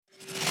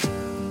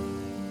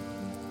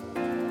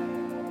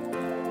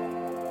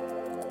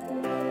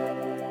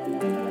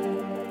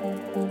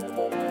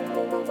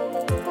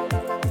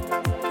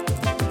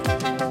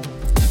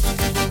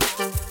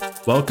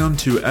Welcome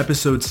to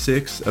episode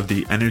 6 of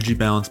the Energy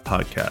Balance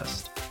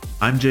Podcast.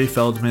 I'm Jay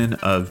Feldman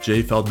of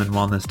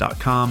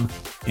jayfeldmanwellness.com,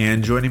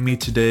 and joining me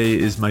today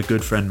is my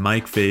good friend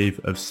Mike Fave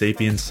of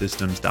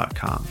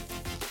sapienssystems.com.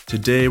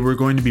 Today we're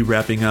going to be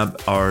wrapping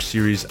up our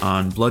series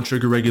on blood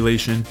sugar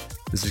regulation.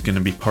 This is going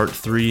to be part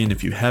 3, and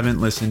if you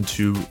haven't listened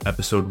to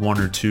episode 1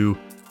 or 2,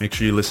 make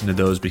sure you listen to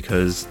those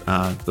because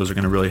those are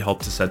going to really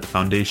help to set the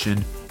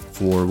foundation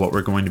for what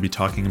we're going to be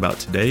talking about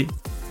today.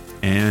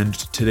 And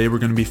today we're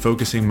going to be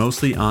focusing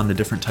mostly on the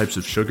different types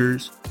of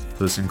sugars.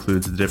 So this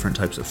includes the different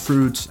types of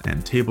fruits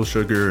and table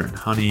sugar and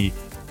honey,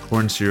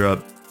 corn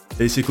syrup.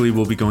 Basically,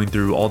 we'll be going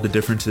through all the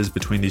differences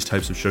between these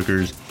types of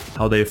sugars,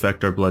 how they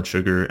affect our blood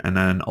sugar, and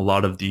then a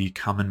lot of the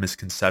common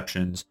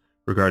misconceptions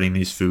regarding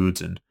these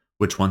foods and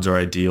which ones are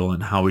ideal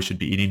and how we should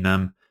be eating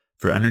them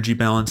for energy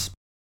balance.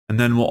 And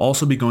then we'll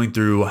also be going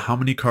through how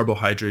many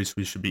carbohydrates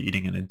we should be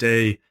eating in a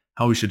day,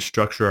 how we should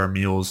structure our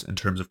meals in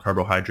terms of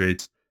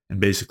carbohydrates, and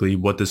basically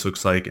what this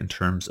looks like in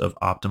terms of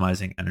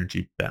optimizing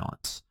energy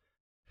balance.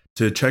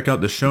 To check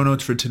out the show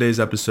notes for today's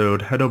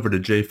episode, head over to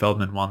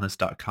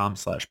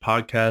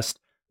jayfeldmanwellness.com/podcast,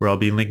 where I'll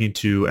be linking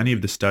to any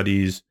of the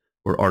studies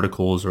or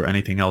articles or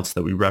anything else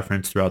that we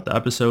reference throughout the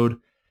episode.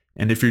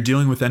 And if you're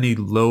dealing with any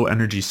low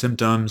energy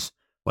symptoms,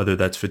 whether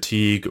that's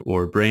fatigue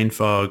or brain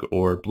fog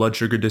or blood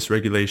sugar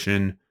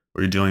dysregulation,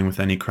 or you're dealing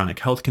with any chronic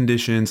health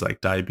conditions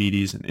like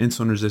diabetes and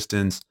insulin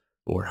resistance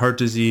or heart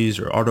disease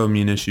or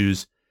autoimmune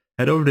issues,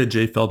 head over to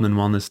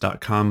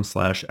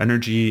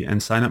jayfeldmanwellness.com/energy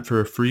and sign up for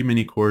a free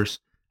mini course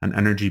on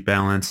energy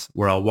balance,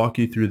 where I'll walk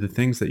you through the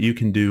things that you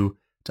can do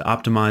to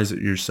optimize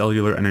your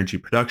cellular energy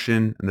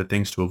production and the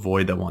things to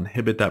avoid that will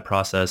inhibit that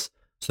process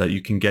so that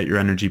you can get your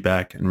energy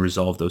back and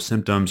resolve those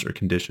symptoms or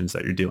conditions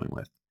that you're dealing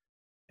with.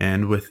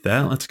 And with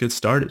that, let's get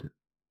started.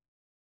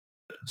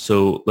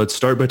 So let's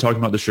start by talking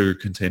about the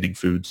sugar-containing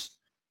foods.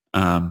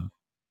 And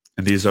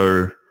these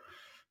are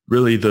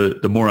really the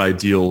more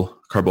ideal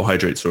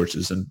carbohydrate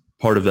sources. And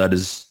part of that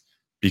is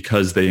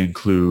because they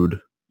include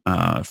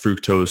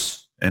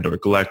fructose and or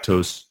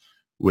galactose,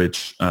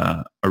 which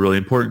are really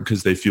important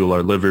because they fuel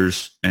our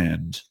livers.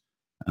 And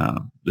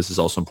this is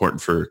also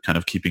important for kind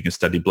of keeping a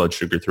steady blood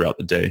sugar throughout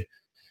the day.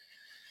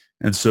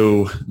 And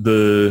so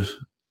the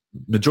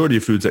majority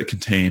of foods that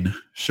contain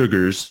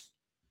sugars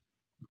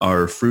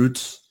are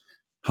fruits,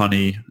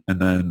 honey,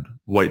 and then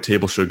white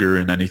table sugar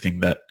and anything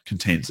that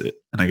contains it.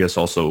 And I guess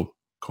also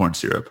corn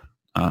syrup,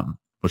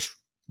 which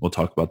we'll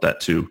talk about that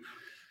too.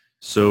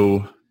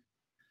 So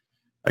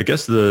I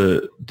guess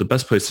the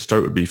best place to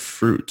start would be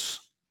fruits.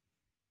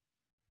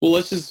 Well,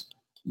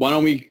 why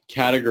don't we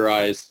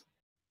categorize,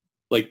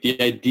 like, the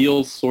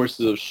ideal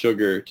sources of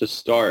sugar to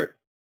start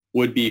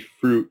would be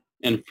fruit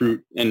and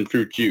fruit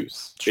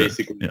juice, sure,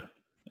 basically. Yeah.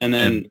 And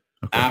then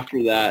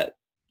after that,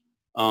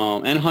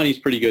 and honey's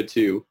pretty good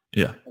too.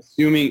 Yeah.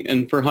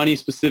 And for honey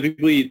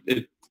specifically,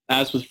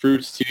 as with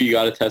fruits too, you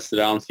got to test it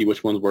out and see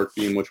which ones work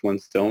for you and which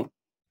ones don't.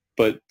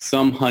 But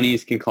some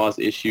honeys can cause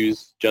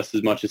issues just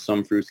as much as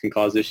some fruits can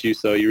cause issues.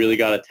 So you really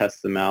got to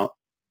test them out.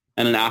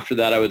 And then after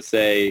that, I would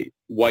say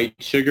white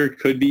sugar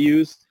could be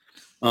used.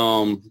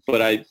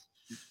 But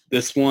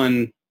this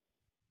one,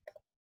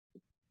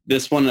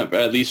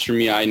 at least for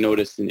me, I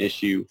noticed an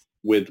issue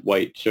with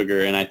white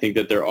sugar. And I think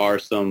that there are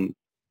some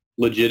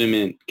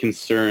legitimate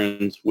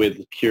concerns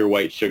with pure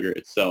white sugar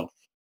itself.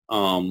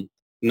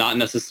 Not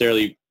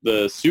necessarily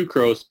the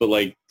sucrose, but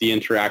like the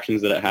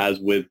interactions that it has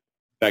with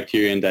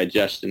bacteria and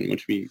digestion,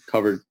 which we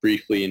covered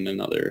briefly in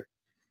another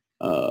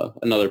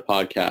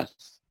podcast.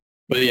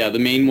 But yeah, the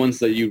main ones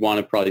that you want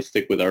to probably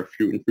stick with are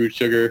fruit and fruit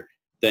sugar.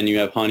 Then you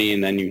have honey,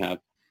 and then you have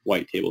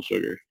white table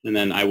sugar. And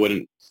then I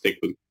wouldn't stick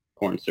with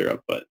corn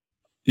syrup, but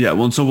yeah.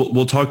 Well, so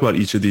we'll talk about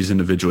each of these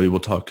individually. We'll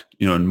talk,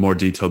 in more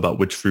detail about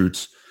which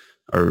fruits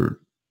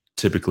are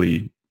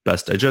typically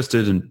best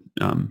digested and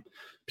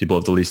people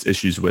have the least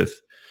issues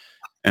with,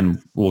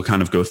 and we'll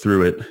kind of go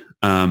through it.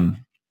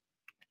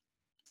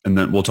 And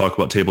then we'll talk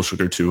about table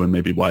sugar too, and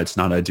maybe why it's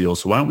not ideal.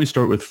 So why don't we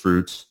start with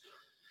fruits?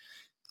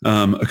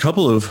 A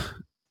couple of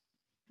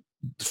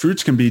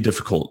fruits can be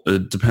difficult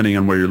depending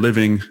on where you're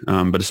living,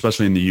 but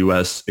especially in the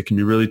U.S., it can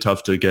be really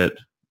tough to get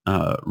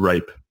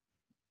ripe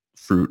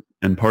fruit.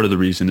 And part of the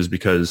reason is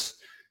because,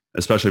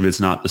 especially if it's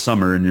not the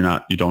summer and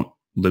you don't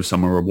live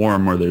somewhere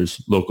warm where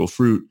there's local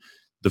fruit,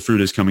 the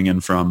fruit is coming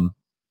in from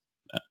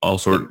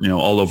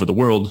all over the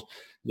world.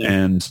 Yeah.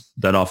 And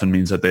that often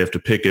means that they have to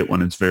pick it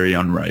when it's very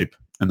unripe,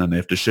 and then they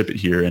have to ship it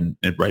here, and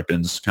it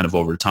ripens kind of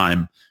over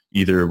time,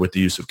 either with the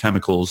use of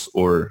chemicals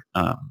or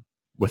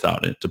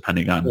without it,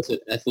 depending on... What's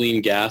it,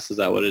 ethylene gas? Is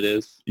that what it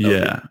is? Yeah.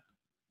 Okay.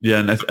 Yeah,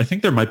 and I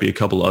think there might be a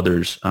couple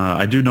others.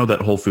 I do know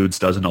that Whole Foods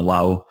doesn't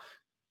allow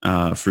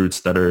fruits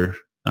that are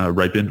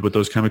ripened with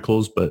those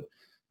chemicals, but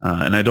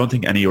and I don't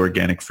think any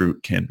organic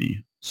fruit can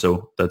be.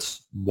 So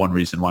that's one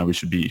reason why we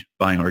should be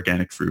buying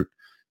organic fruit.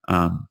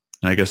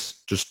 And I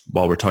guess just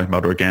while we're talking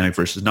about organic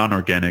versus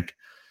non-organic,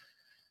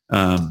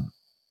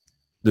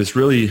 this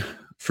really,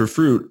 for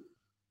fruit,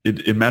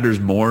 it matters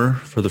more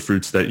for the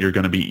fruits that you're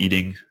going to be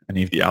eating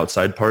any of the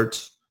outside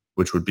parts,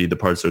 which would be the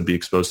parts that would be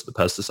exposed to the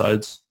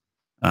pesticides.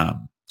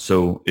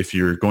 So if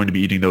you're going to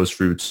be eating those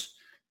fruits,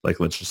 like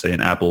let's just say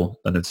an apple,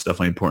 then it's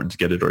definitely important to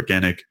get it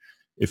organic.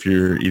 If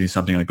you're eating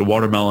something like a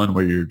watermelon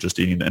where you're just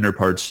eating the inner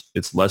parts,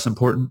 it's less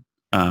important.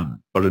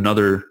 But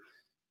another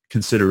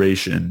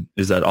consideration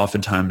is that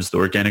oftentimes the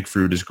organic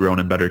fruit is grown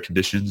in better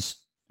conditions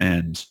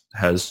and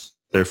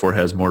therefore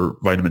has more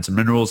vitamins and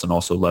minerals and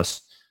also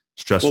less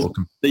stressful.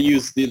 Well, they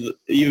use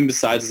even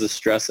besides the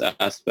stress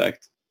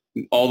aspect,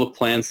 all the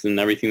plants and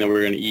everything that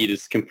we're going to eat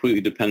is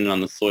completely dependent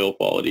on the soil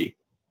quality.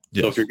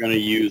 Yes. So if you're going to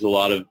use a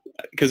lot of,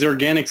 because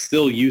organic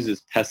still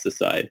uses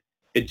pesticide,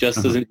 it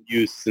just doesn't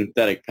use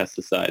synthetic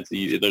pesticides.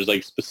 There's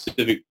like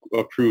specific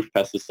approved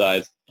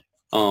pesticides,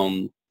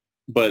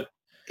 but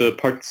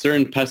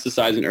certain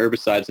pesticides and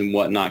herbicides and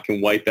whatnot can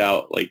wipe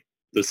out like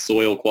the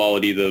soil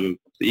quality, the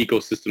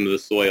ecosystem of the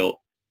soil,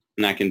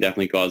 and that can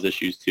definitely cause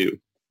issues too.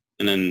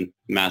 And then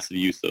massive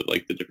use of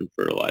like the different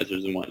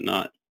fertilizers and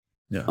whatnot.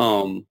 Yeah.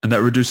 And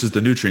that reduces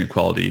the nutrient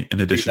quality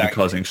in addition to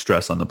causing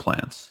stress on the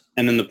plants.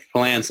 And then the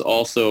plants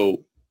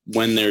also,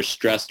 when they're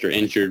stressed or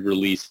injured,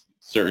 release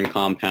certain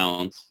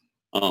compounds,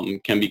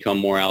 can become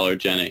more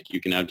allergenic.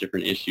 You can have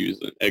different issues.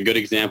 A good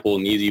example,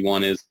 an easy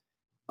one is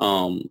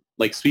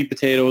like sweet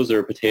potatoes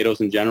or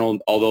potatoes in general,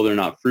 although they're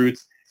not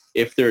fruits,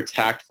 if they're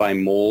attacked by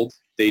mold,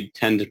 they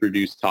tend to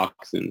produce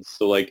toxins.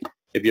 So like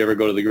if you ever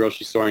go to the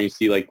grocery store and you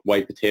see like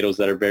white potatoes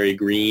that are very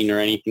green or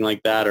anything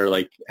like that, or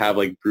like have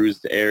like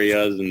bruised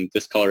areas and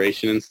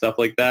discoloration and stuff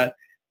like that,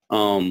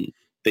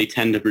 they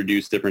tend to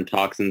produce different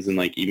toxins, and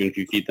like even if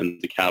you feed them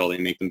to cattle, they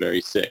make them very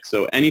sick.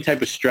 So any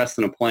type of stress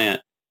in a plant,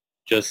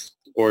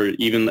 or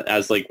even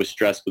as like with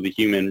stress with a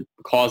human,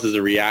 causes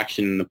a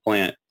reaction in the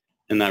plant,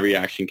 and that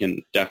reaction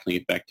can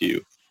definitely affect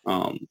you.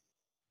 Why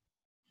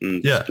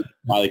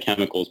the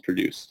chemical is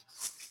produced.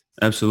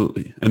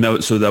 Absolutely. And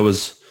that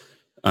was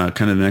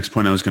kind of the next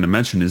point I was going to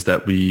mention, is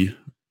that we,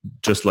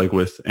 just like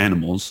with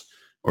animals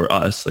or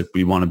us, like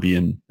we want to be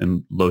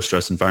in low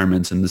stress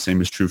environments, and the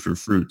same is true for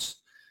fruits,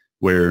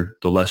 where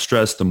the less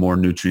stress, the more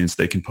nutrients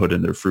they can put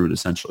in their fruit,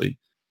 essentially.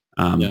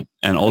 And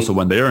also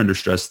when they are under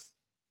stress,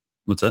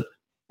 what's that?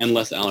 And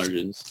less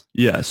allergens.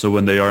 Yeah. So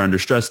when they are under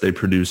stress, they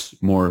produce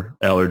more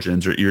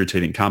allergens or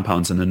irritating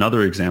compounds. And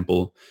another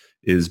example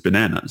is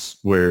bananas,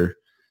 where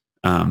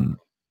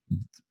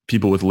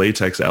people with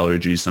latex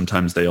allergies,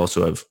 sometimes they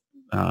also have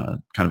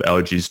kind of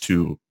allergies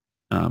to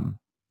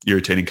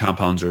irritating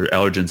compounds or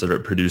allergens that are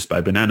produced by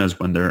bananas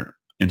when they're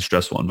in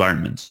stressful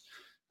environments,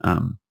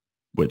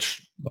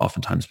 which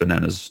oftentimes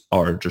bananas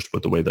are, just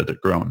with the way that they're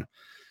grown.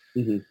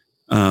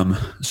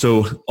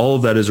 So all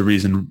of that is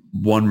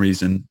one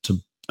reason to,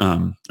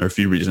 or a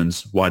few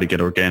reasons why to get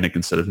organic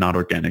instead of not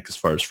organic as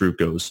far as fruit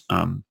goes.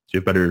 You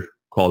have better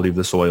quality of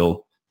the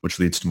soil, which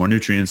leads to more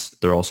nutrients.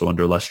 They're also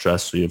under less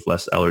stress, so you have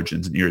less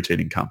allergens and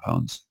irritating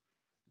compounds.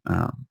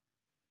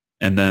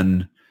 And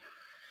then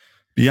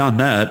beyond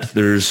that,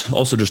 there's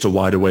also just a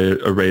wide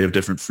array of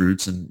different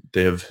fruits, and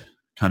they have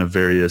kind of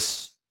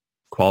various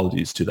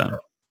qualities to them.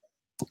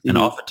 And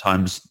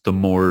oftentimes the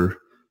more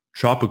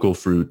tropical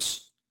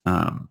fruits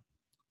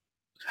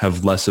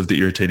have less of the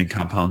irritating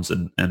compounds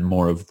and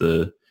more of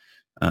the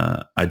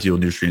ideal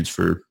nutrients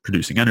for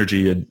producing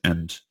energy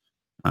and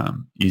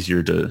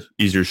easier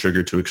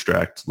sugar to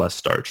extract, less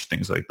starch,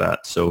 things like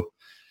that. So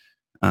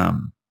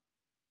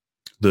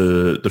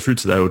the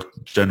fruits that I would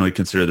generally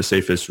consider the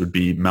safest would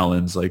be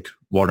melons, like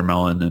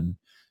watermelon and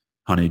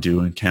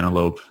honeydew and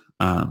cantaloupe,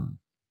 and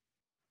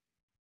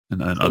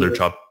then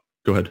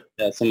go ahead.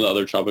 Yeah, some of the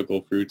other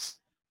tropical fruits.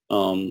 I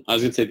was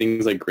going to say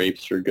things like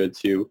grapes are good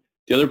too.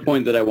 The other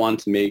point that I want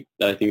to make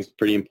that I think is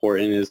pretty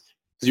important is,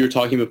 because you were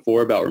talking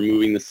before about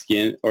removing the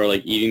skin or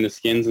like eating the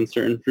skins in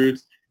certain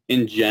fruits.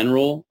 In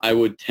general, I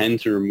would tend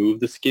to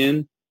remove the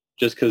skin,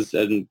 just because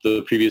in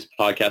the previous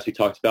podcast we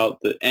talked about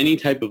that any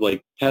type of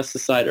like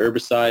pesticide,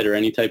 herbicide, or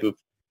any type of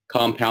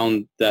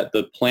compound that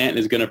the plant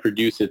is going to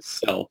produce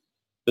itself,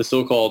 the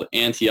so-called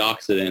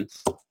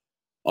antioxidants,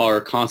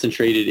 are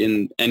concentrated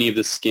in any of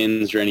the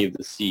skins or any of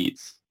the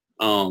seeds.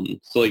 So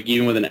like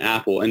even with an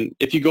apple, and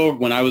if you go,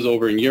 when I was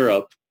over in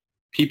Europe,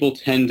 people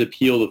tend to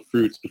peel the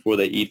fruits before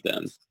they eat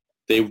them.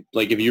 They,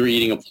 like if you were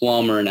eating a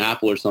plum or an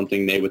apple or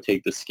something, they would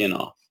take the skin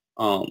off.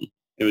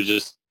 It was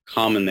just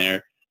common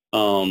there.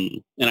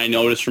 And I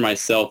noticed for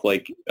myself,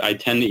 like I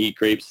tend to eat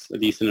grapes a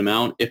decent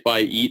amount. If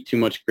I eat too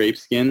much grape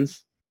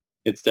skins,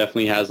 it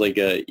definitely has like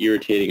a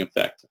irritating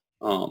effect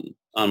on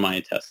my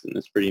intestine.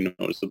 It's pretty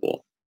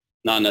noticeable.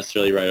 Not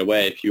necessarily right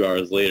away, a few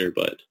hours later,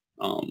 but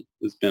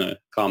it's been a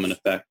common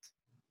effect.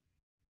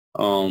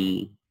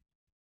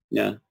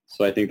 Yeah,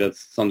 so I think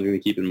that's something to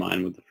keep in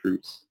mind with the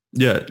fruits.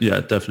 Yeah,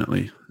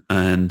 definitely.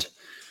 And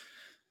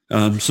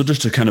so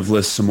just to kind of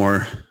list some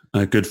more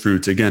good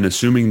fruits, again,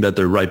 assuming that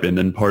they're ripened,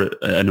 and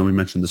I know we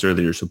mentioned this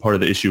earlier, so part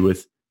of the issue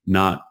with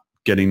not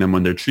getting them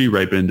when they're tree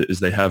ripened is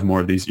they have more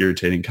of these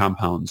irritating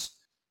compounds.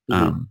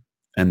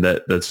 And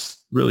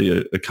that's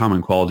really a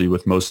common quality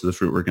with most of the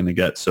fruit we're going to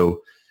get.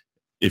 So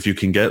if you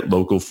can get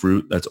local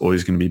fruit, that's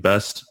always going to be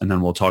best. And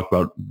then we'll talk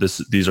about this.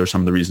 These are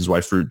some of the reasons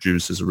why fruit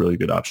juice is a really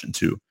good option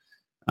too.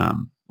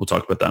 We'll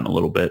talk about that in a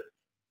little bit.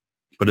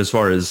 But as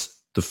far as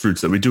the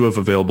fruits that we do have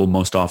available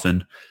most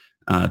often.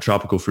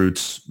 Tropical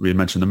fruits, we had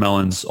mentioned the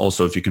melons.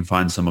 Also, if you can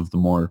find some of the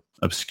more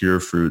obscure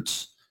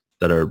fruits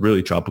that are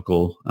really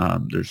tropical,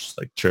 there's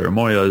like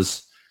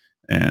cherimoyas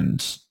and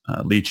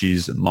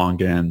lychees and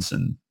longans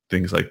and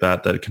things like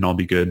that can all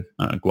be good.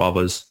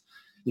 Guavas.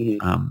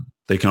 Mm-hmm.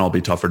 They can all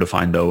be tougher to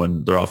find though,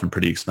 and they're often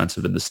pretty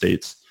expensive in the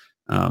States.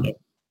 Yep.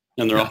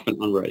 And they're often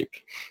unripe.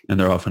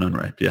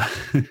 Yeah.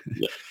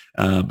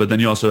 Yeah. But then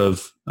you also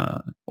have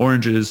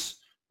oranges,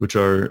 which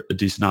are a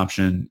decent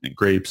option, and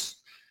grapes.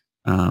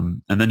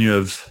 And then you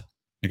have,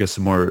 I guess,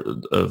 some more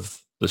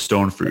of the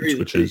stone fruits, Cherries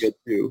which are is good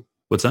too.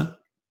 What's that?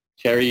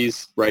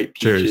 Cherries, ripe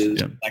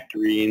peaches,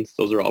 nectarines.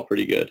 Those are all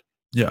pretty good.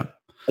 Yeah.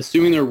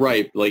 Assuming they're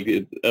ripe, like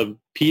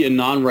a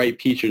non-ripe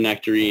peach or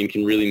nectarine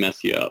can really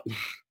mess you up.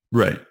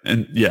 Right.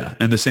 And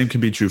the same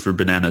can be true for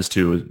bananas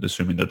too,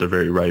 assuming that they're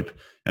very ripe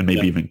and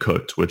maybe even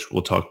cooked, which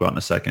we'll talk about in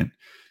a second.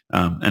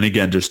 And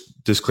again,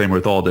 just disclaimer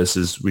with all this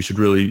is we should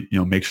really,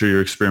 make sure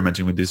you're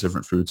experimenting with these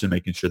different fruits and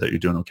making sure that you're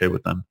doing okay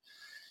with them.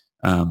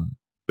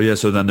 But yeah,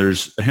 so then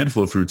there's a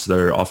handful of fruits that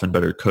are often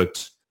better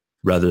cooked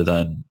rather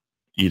than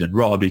eaten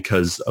raw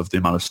because of the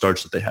amount of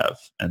starch that they have.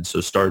 And so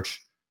starch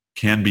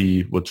can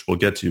be, which we'll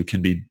get to,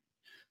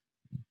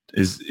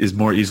 is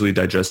more easily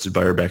digested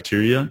by our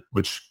bacteria,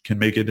 which can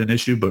make it an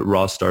issue, but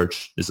raw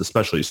starch is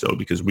especially so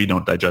because we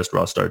don't digest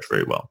raw starch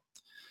very well.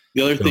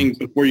 The other thing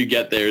before you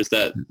get there is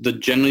that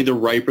generally the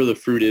riper the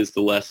fruit is,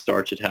 the less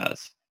starch it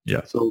has.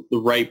 Yeah. So the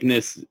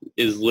ripeness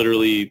is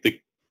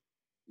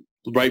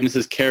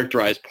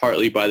characterized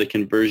partly by the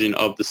conversion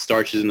of the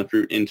starches in the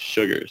fruit into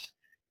sugars.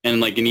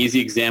 And like an easy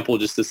example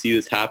just to see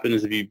this happen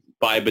is if you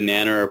buy a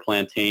banana or a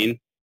plantain,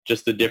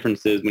 just the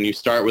difference is when you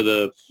start with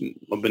a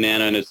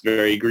banana and it's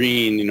very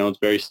green, it's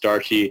very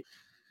starchy.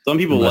 Some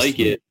people like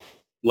it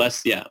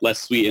less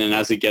sweet. And then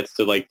as it gets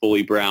to like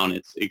fully brown,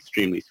 it's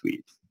extremely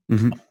sweet.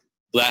 Mm-hmm.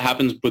 So that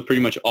happens with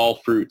pretty much all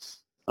fruits.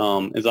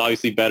 It's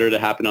obviously better to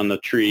happen on the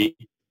tree,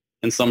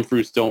 and some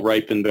fruits don't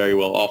ripen very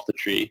well off the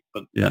tree,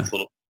 but that's a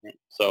little different.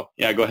 So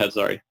yeah, go ahead.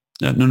 Sorry.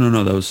 Yeah,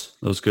 no, that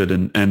was good.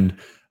 And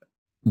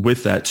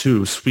with that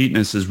too,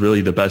 sweetness is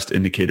really the best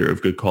indicator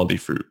of good quality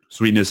fruit.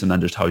 Sweetness and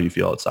then just how you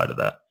feel outside of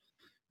that.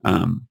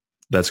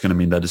 That's going to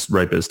mean that it's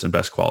ripest and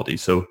best quality.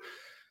 So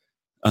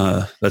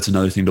that's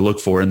another thing to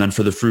look for. And then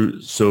for the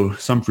fruit, so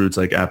some fruits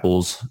like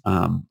apples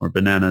or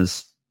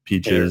bananas,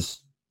 peaches,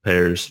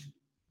 pears,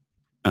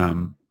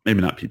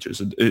 maybe not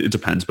peaches. It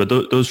depends. But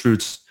those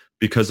fruits,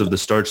 because of the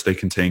starch they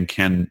contain,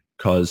 can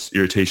cause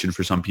irritation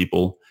for some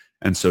people.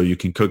 And so you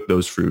can cook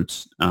those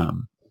fruits,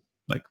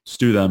 like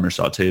stew them or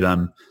saute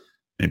them,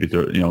 maybe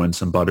throw, in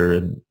some butter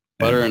and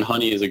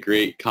honey is a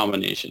great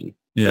combination.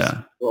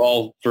 Yeah.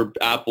 For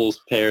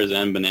apples, pears,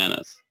 and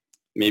bananas.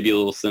 Maybe a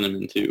little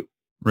cinnamon too.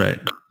 Right.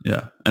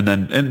 Yeah.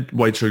 And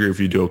white sugar if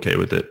you do okay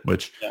with it,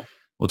 which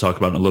we'll talk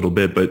about in a little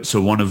bit. But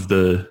so one of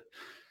the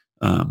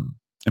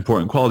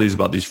important qualities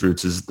about these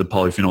fruits is the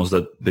polyphenols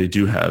that they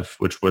do have,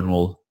 which when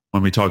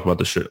we talk about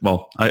the sugar,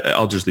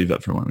 I'll just leave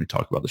that for when we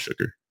talk about the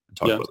sugar and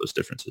talk about those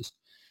differences.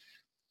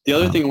 The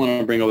other thing I want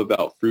to bring up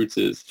about fruits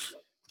is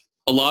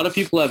a lot of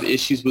people have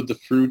issues with the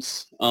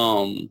fruits.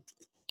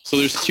 So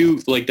there's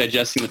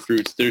digesting the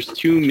fruits. There's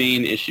two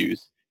main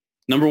issues.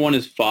 Number one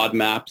is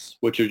FODMAPs,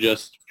 which are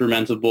just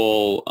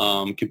fermentable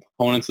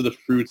components of the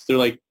fruits. They're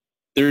like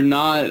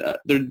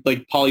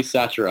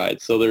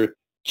polysaccharides. So they're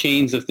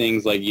chains of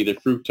things like either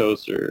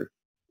fructose or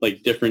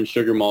like different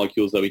sugar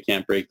molecules that we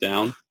can't break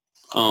down.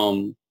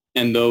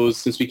 And those,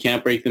 since we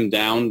can't break them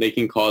down, they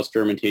can cause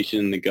fermentation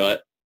in the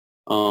gut.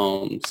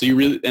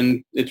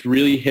 It's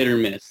really hit or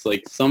miss.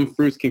 Like some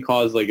fruits can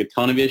cause like a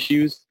ton of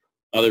issues.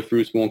 Other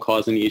fruits won't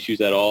cause any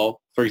issues at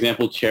all. For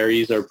example,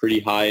 cherries are pretty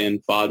high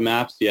in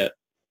FODMAPs, yet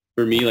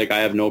for me, like I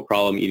have no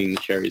problem eating the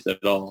cherries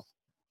at all.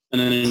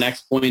 And then the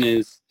next point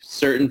is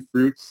certain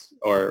fruits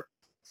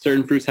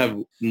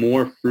have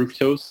more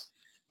fructose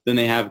than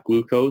they have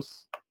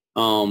glucose.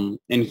 And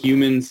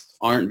humans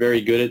aren't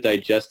very good at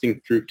digesting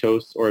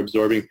fructose or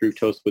absorbing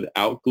fructose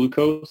without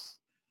glucose.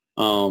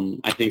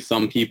 I think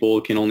some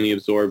people can only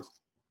absorb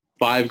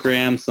 5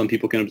 grams. Some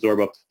people can absorb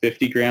up to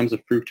 50 grams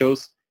of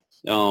fructose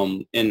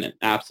in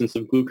absence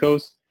of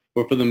glucose.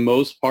 But for the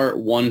most part,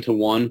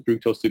 1-to-1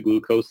 fructose to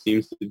glucose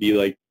seems to be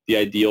like the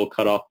ideal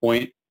cutoff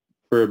point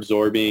for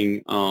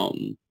absorbing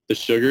the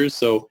sugars.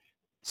 So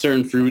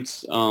certain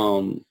fruits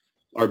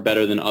are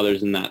better than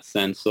others in that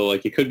sense. So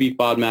like it could be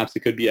FODMAPs, it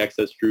could be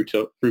excess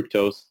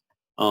fructose.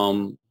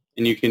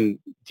 And you can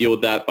deal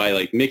with that by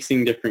like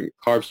mixing different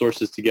carb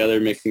sources together,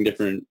 mixing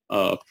different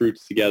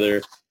fruits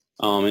together,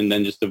 and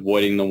then just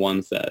avoiding the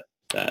ones that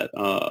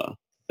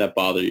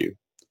bother you.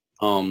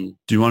 Do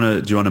you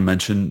want to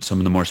mention some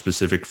of the more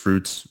specific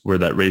fruits where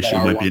that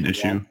ratio might be an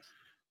issue?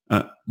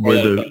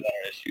 Where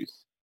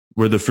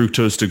the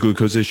fructose to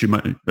glucose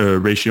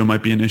ratio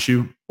might be an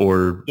issue,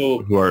 or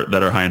that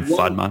are high in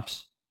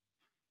FODMAPs?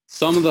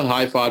 Some of the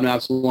high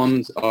FODMAPs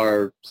ones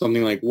are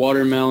something like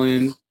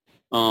watermelon,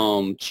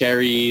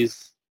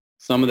 cherries,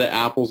 some of the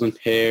apples and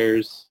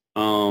pears.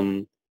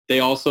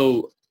 They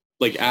also,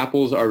 like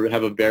apples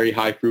have a very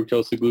high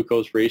fructose to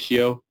glucose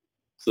ratio.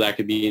 so that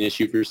could be an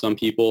issue for some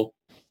people.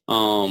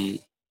 And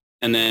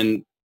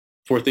then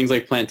for things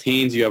like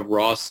plantains, you have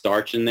raw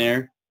starch in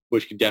there,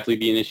 which could definitely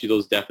be an issue.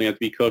 Those definitely have to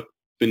be cooked.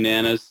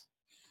 Bananas,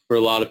 for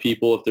a lot of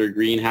people, if they're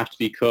green, have to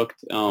be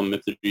cooked.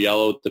 If they're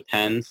yellow, it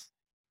depends.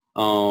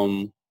 Off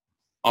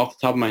the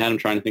top of my head, I'm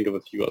trying to think of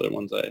a few other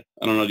ones. I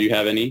don't know. Do you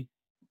have any?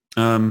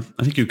 I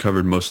think you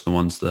covered most of the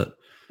ones that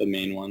the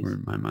main ones were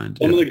in my mind.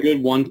 Some of the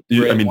good ones.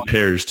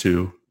 Pears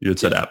too. You had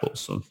said apples,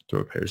 so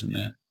throw pears in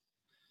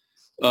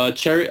there.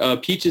 Cherry,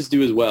 peaches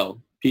do as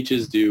well.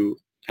 Peaches do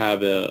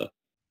have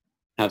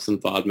some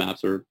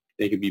FODMAPs, or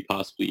they could be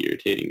possibly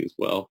irritating as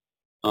well.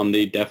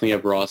 They definitely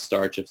have raw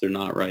starch if they're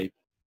not ripe.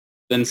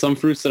 Then some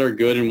fruits that are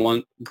good,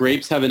 and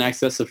grapes have an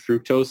excess of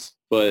fructose,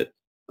 but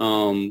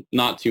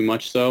not too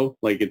much so.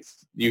 Like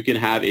you can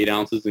have 8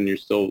 ounces and you're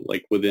still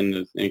like within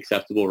an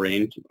acceptable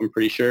range, I'm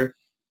pretty sure.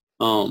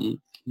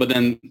 But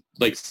then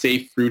like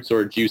safe fruits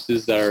or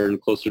juices that are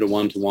closer to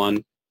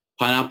 1-to-1.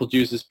 Pineapple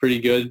juice is pretty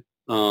good.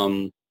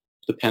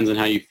 Depends on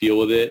how you feel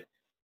with it.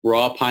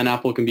 Raw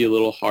pineapple can be a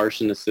little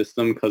harsh in the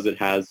system because it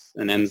has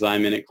an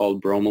enzyme in it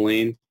called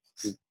bromelain.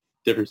 It's a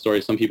different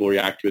story. Some people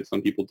react to it,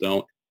 some people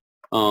don't.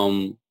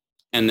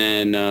 And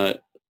then,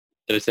 did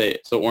I say,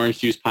 so orange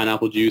juice,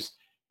 pineapple juice,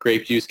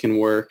 grape juice can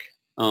work.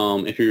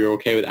 If you're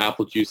okay with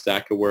apple juice,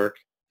 that could work.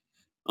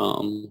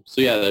 So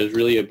yeah, there's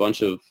really a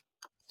bunch of,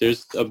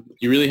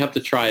 you really have to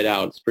try it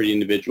out. It's pretty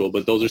individual,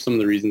 but those are some of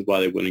the reasons why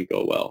they wouldn't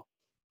go well.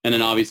 And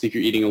then obviously if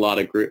you're eating a lot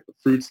of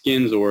fruit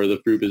skins, or the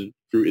fruit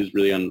is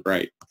really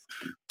unripe,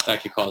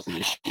 that could cause an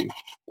issue,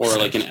 or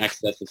like an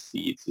excess of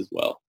seeds as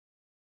well.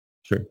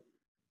 Sure.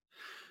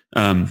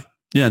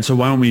 Yeah, and so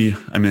why don't we,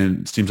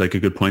 it seems like a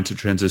good point to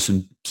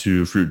transition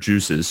to fruit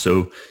juices.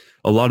 So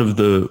a lot of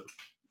the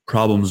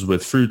problems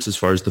with fruits as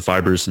far as the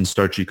fibers and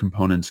starchy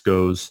components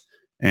goes,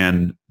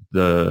 and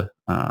the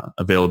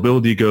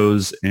availability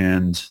goes,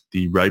 and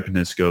the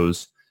ripeness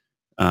goes,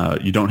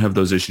 you don't have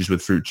those issues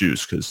with fruit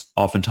juice, because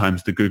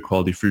oftentimes the good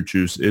quality fruit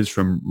juice is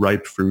from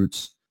ripe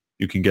fruits.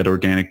 You can get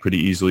organic pretty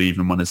easily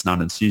even when it's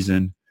not in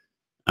season.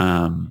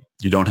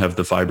 You don't have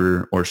the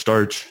fiber or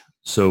starch.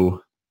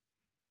 So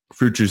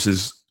fruit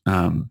juices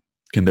can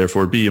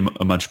therefore be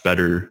a much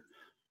better,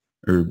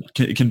 or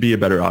can be a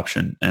better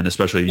option, and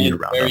especially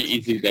year-round. Very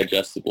easily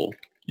digestible.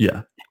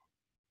 Yeah.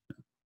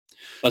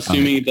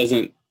 Assuming it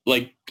doesn't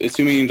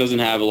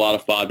have a lot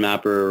of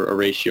FODMAP or a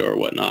ratio or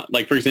whatnot.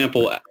 Like, for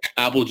example,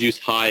 apple juice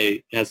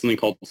high has something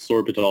called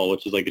sorbitol,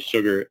 which is like a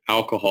sugar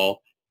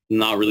alcohol,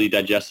 not really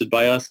digested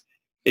by us.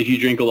 If you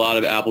drink a lot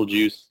of apple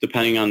juice,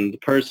 depending on the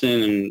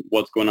person and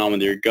what's going on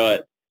with your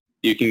gut,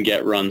 you can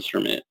get runs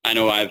from it. I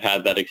know I've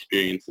had that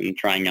experience in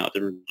trying out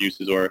different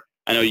juices, or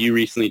I know you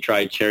recently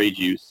tried cherry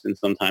juice, and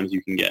sometimes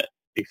you can get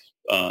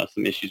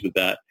some issues with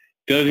that.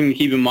 The other thing to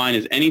keep in mind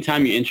is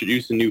anytime you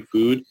introduce a new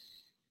food,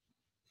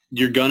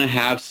 you're going to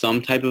have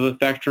some type of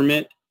effect from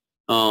it.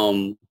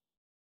 And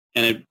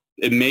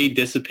it may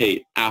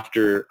dissipate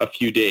after a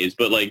few days.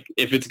 But like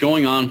if it's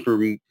going on for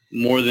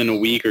more than a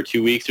week or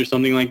 2 weeks or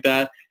something like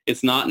that,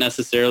 it's not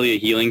necessarily a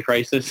healing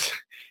crisis.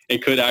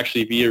 It could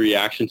actually be a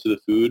reaction to the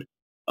food.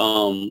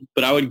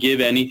 But I would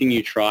give anything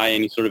you try,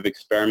 any sort of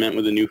experiment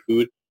with a new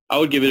food, I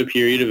would give it a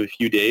period of a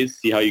few days,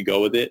 see how you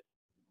go with it.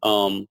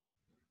 And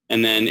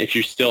then if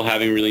you're still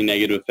having really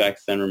negative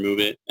effects, then remove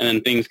it. And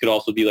then things could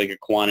also be like a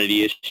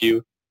quantity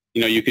issue.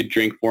 You could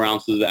drink 4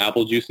 ounces of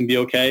apple juice and be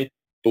okay.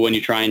 But when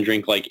you try and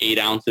drink like 8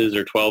 ounces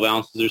or 12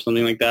 ounces or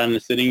something like that in a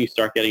sitting, you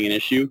start getting an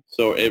issue.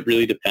 So it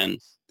really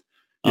depends.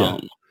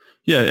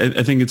 Yeah,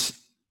 I think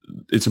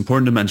it's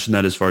important to mention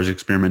that as far as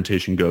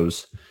experimentation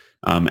goes.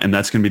 And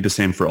that's going to be the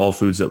same for all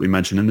foods that we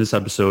mentioned in this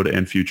episode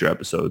and future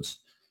episodes.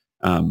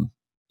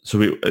 So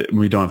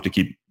we don't have to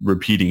keep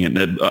repeating it.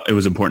 It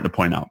was important to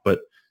point out. But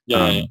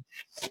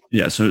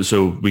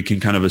so we can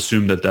kind of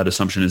assume that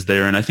assumption is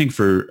there. And I think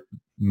for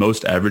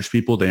most average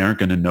people, they aren't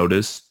going to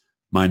notice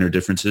minor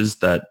differences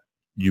that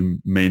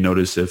you may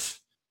notice if,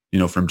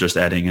 from just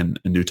adding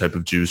a new type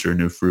of juice or a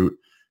new fruit,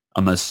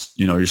 unless,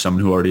 you're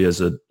someone who already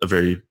has a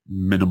very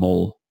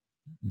minimal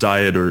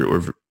diet,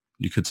 or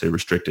you could say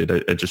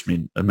restricted. I just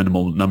mean a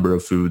minimal number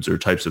of foods or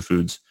types of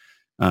foods,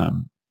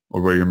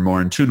 or where you're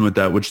more in tune with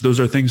that, which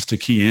those are things to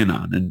key in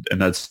on. And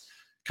that's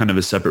kind of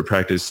a separate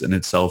practice in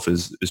itself,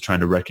 is trying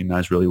to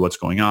recognize really what's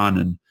going on.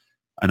 And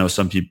I know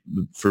some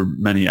people, for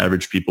many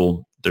average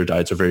people, their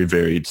diets are very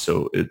varied,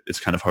 so it's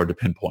kind of hard to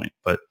pinpoint,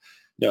 but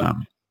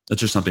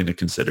that's just something to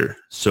consider.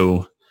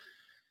 So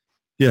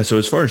so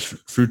as far as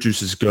fruit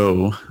juices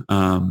go,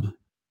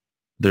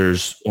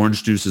 there's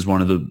orange juice is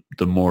one of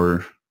the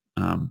more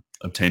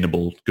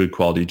obtainable, good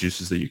quality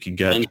juices that you can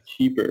get. And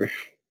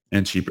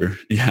cheaper.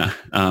 Yeah.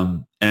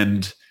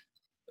 And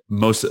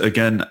most,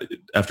 again,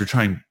 after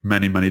trying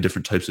many, many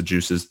different types of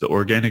juices, the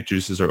organic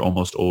juices are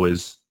almost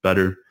always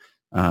better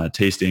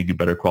tasting and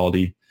better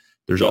quality.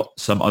 There's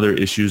some other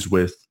issues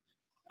with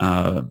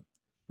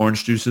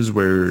orange juices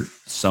where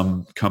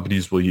some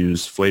companies will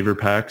use flavor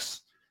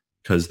packs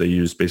because they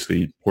use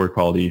basically poor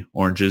quality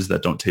oranges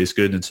that don't taste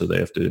good. And so they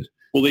have to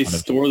Well, they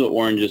store the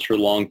oranges for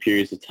long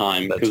periods of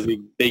time because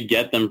they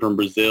get them from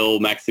Brazil,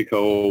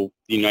 Mexico,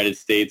 the United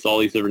States, all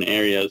these different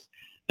areas,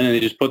 and then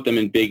they just put them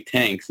in big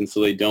tanks, and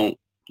so they don't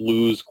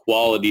lose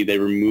quality. They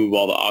remove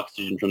all the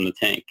oxygen from the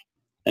tank,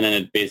 and then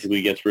it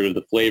basically gets rid of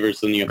the flavor,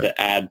 so then you have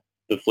to add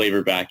the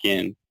flavor back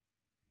in,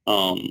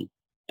 and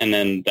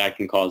then that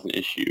can cause an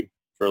issue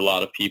for a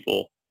lot of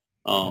people.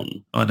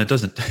 And it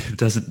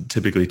doesn't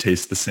typically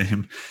taste the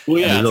same. Well,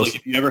 yeah, it's like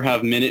if you ever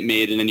have Minute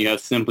Maid and then you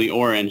have Simply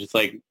Orange, it's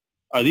like,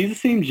 are these the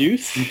same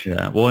juice?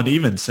 Yeah, well, and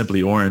even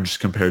Simply Orange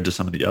compared to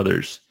some of the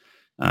others.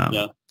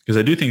 Because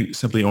I do think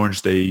Simply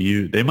Orange,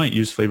 they might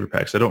use flavor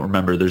packs. I don't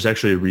remember. There's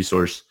actually a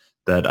resource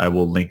that I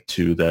will link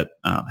to that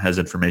has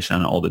information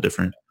on all the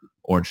different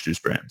orange juice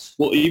brands.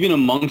 Well, even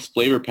amongst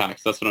flavor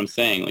packs, that's what I'm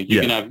saying. Like you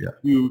can have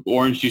two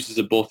orange juices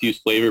that both use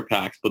flavor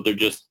packs, but they're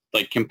just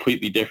like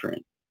completely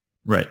different.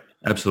 Right.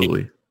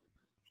 Absolutely.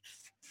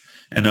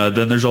 And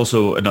then there's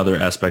also another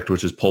aspect,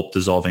 which is pulp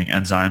dissolving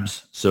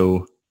enzymes.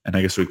 So, and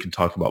I guess we can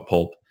talk about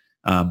pulp.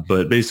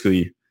 But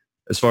basically,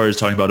 as far as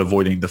talking about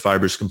avoiding the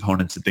fibrous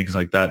components and things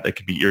like that, that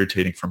can be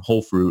irritating from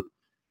whole fruit,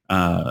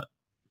 that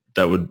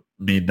would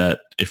mean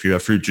that if you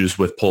have fruit juice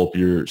with pulp,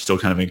 you're still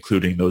kind of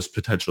including those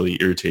potentially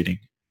irritating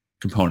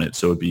components.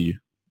 So it'd be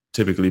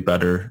typically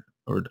better,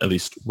 or at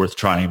least worth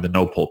trying, the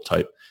no pulp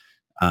type.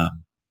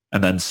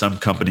 And then some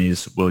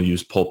companies will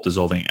use pulp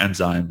dissolving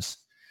enzymes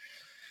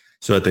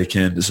so that they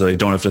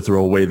don't have to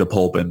throw away the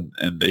pulp and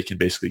they can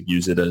basically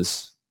use it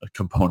as a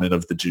component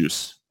of the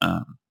juice.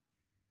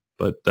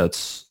 But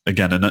that's,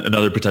 again,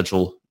 another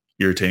potential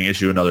irritating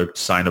issue, another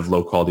sign of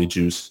low quality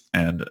juice.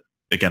 And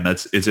again,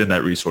 it's in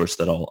that resource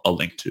that I'll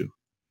link to.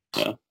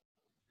 Yeah.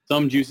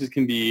 Some juices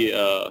can be,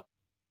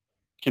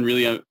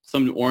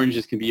 some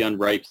oranges can be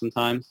unripe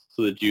sometimes,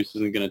 so the juice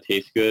isn't going to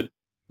taste good.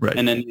 Right.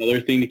 And then the other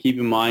thing to keep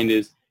in mind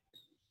is,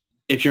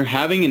 if you're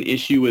having an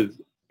issue with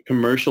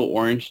commercial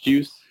orange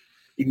juice,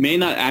 you may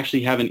not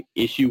actually have an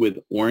issue with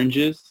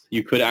oranges.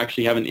 You could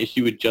actually have an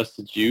issue with just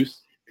the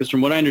juice. Because from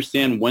what I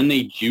understand, when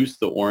they juice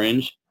the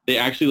orange, they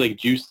actually like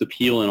juice the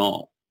peel and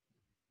all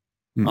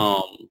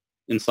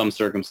in some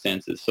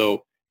circumstances.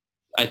 So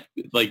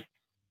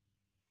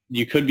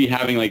you could be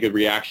having like a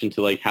reaction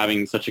to like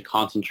having such a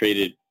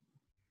concentrated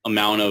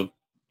amount of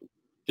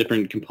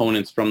different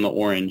components from the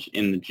orange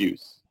in the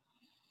juice.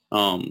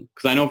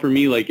 Because I know for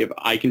me, like if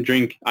I can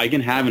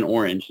have an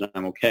orange and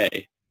I'm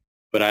okay,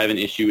 but I have an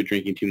issue with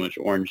drinking too much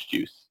orange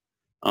juice.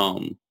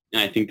 And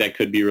I think that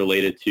could be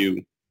related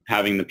to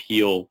having the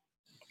peel,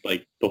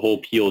 like the whole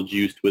peel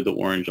juiced with the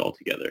orange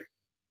altogether.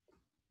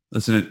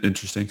 That's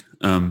interesting.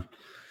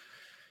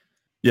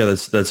 Yeah,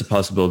 that's a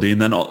possibility.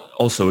 And then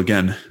also,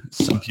 again,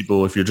 some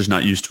people, if you're just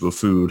not used to a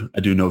food, I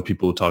do know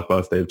people who talk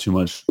about if they have too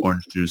much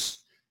orange juice,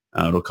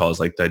 it'll cause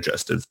like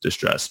digestive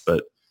distress.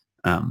 But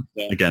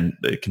again,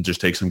 it can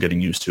just take some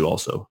getting used to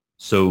also.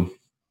 So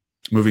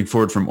moving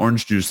forward from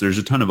orange juice, there's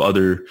a ton of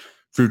other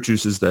fruit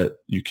juices that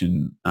you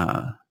can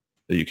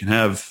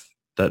have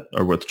that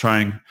are worth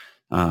trying.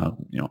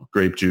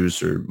 Grape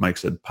juice, or Mike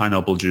said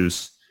pineapple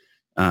juice,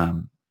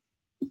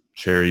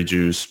 cherry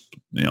juice,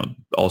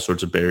 all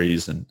sorts of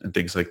berries and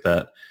things like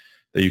that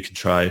you can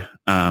try,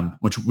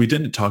 which we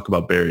didn't talk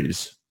about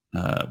berries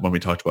when we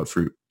talked about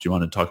fruit. Do you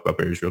want to talk about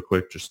berries real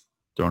quick? Just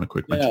throwing a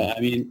quick mention.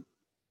 Yeah,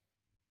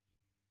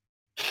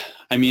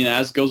 I mean,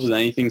 as goes with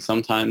anything,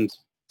 sometimes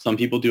some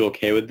people do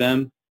okay with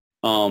them.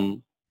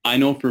 I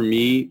know for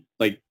me,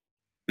 like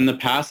in the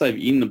past, I've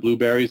eaten the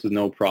blueberries with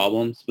no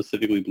problem,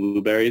 specifically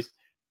blueberries.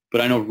 But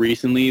I know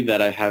recently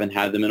that I haven't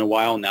had them in a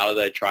while. Now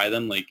that I try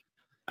them, like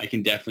I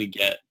can definitely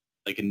get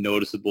like a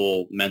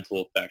noticeable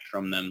mental effect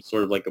from them,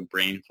 sort of like a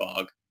brain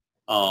fog.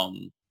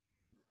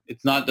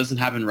 Doesn't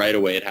happen right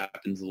away. It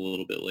happens a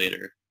little bit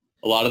later.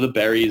 A lot of the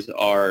berries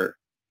are,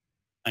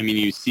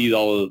 you see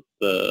all of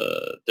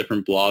the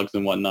different blogs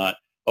and whatnot.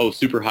 Oh,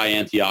 super high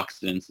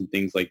antioxidants and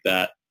things like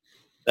that.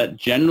 That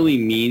generally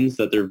means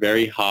that they're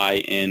very high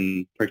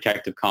in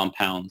protective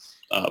compounds,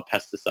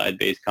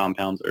 pesticide-based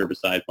compounds,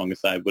 herbicide,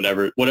 fungicide,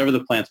 whatever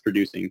the plant's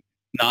producing,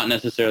 not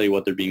necessarily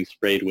what they're being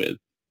sprayed with.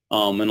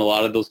 And a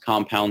lot of those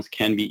compounds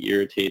can be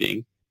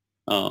irritating.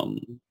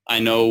 I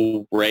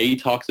know Ray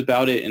talks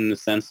about it in the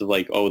sense of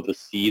like, the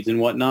seeds and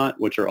whatnot,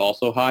 which are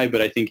also high,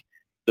 but I think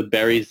the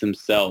berries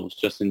themselves,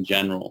 just in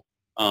general,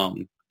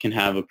 can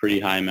have a pretty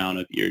high amount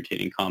of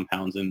irritating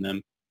compounds in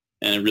them.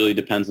 And it really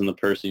depends on the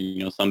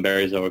person. Some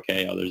berries are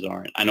okay, others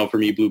aren't. I know for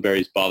me,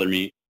 blueberries bother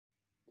me.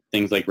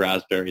 Things like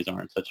raspberries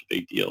aren't such a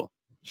big deal.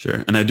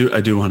 Sure. And I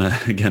do want to,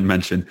 again,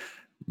 mention,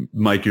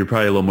 Mike, you're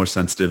probably a little more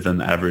sensitive than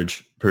the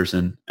average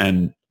person.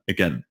 And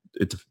again,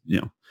 it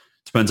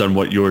depends on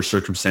what your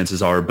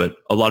circumstances are, but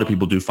a lot of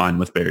people do fine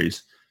with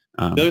berries.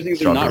 The other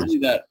things are not really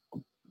that,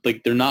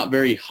 like they're not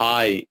very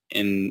high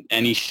in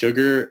any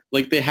sugar.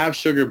 Like they have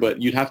sugar,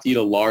 but you'd have to eat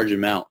a large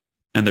amount.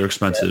 And they're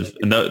expensive.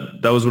 And that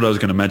was what I was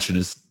going to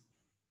mention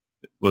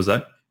was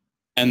that?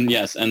 And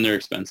yes, and they're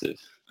expensive.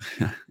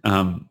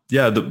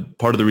 The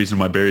part of the reason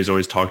why berries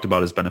always talked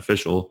about as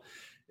beneficial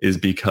is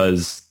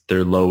because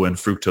they're low in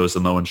fructose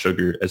and low in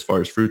sugar as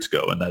far as fruits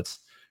go. And that's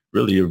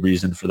really a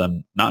reason for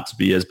them not to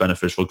be as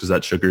beneficial, because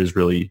that sugar is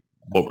really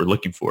what we're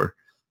looking for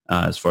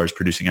as far as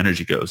producing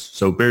energy goes.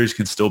 So berries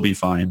can still be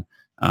fine.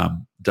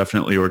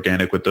 Definitely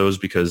organic with those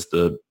because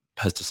the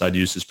pesticide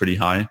use is pretty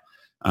high.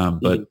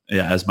 But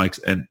yeah, as Mike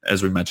and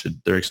as we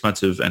mentioned, they're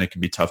expensive and it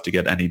can be tough to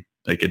get any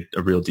like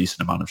a real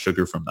decent amount of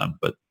sugar from them.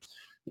 But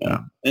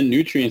and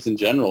nutrients in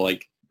general,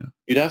 like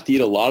you'd have to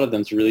eat a lot of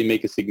them to really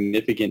make a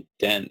significant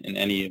dent in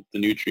any of the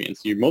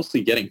nutrients. You're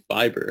mostly getting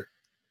fiber,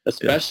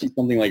 especially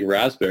something like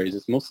raspberries.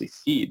 It's mostly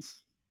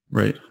seeds.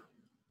 Right.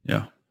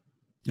 Yeah.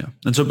 Yeah.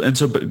 And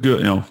so, but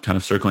kind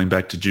of circling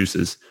back to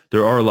juices,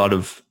 there are a lot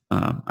of,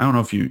 I don't know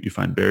if you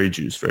find berry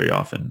juice very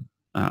often.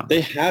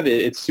 They have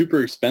it. It's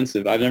super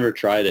expensive. I've never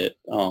tried it.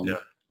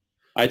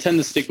 I tend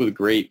to stick with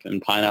grape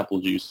and pineapple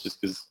juice just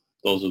because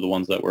those are the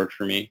ones that work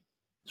for me.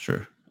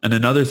 Sure. And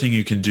another thing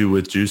you can do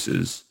with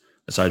juices,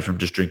 aside from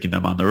just drinking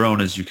them on their own,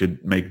 is you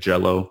could make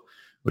Jell-O,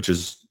 which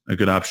is a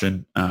good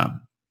option.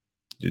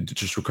 It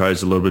just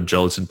requires a little bit of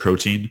gelatin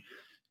protein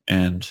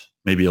and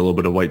maybe a little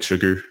bit of white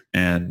sugar.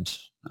 And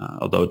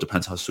although it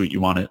depends how sweet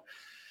you want it.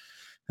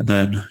 And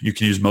then you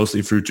can use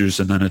mostly fruit juice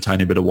and then a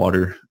tiny bit of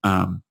water.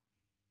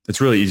 It's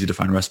really easy to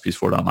find recipes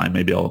for it online.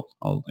 Maybe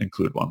I'll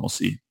include one. We'll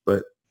see.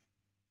 But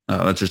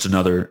that's just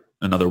another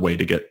way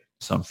to get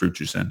some fruit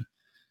juice in.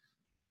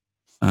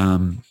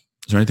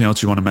 Is there anything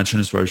else you want to mention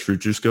as far as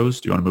fruit juice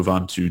goes? Do you want to move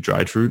on to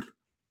dried fruit?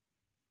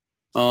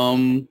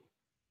 Yeah,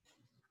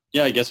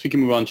 I guess we can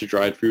move on to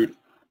dried fruit.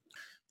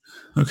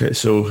 Okay,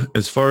 so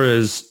as far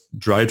as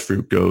dried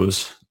fruit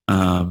goes,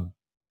 there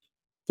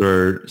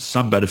are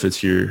some benefits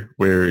here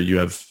where you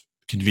have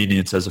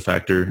convenience as a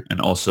factor,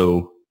 and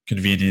also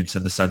convenience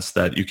in the sense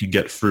that you can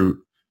get fruit,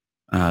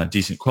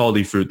 decent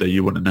quality fruit that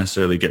you wouldn't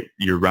necessarily get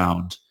year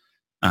round,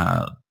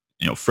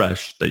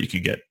 fresh, that you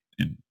can get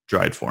in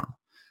dried form.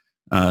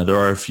 There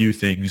are a few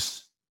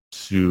things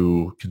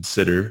to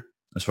consider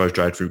as far as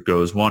dried fruit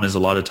goes. One is a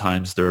lot of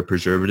times there are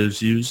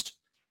preservatives used,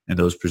 and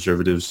those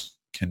preservatives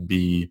can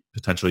be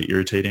potentially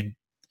irritating.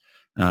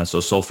 So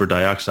sulfur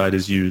dioxide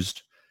is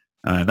used,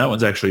 and that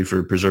one's actually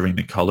for preserving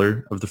the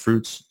color of the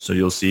fruits. So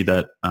you'll see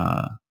that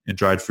in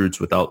dried fruits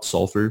without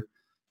sulfur,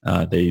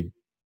 they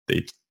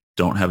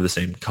don't have the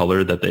same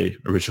color that they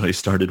originally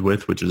started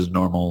with, which is a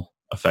normal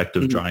effect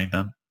of drying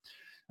them.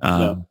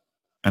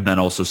 And then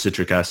also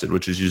citric acid,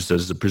 which is used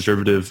as a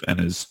preservative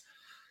and is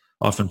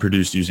often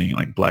produced using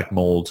like black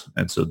mold,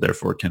 and so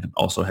therefore can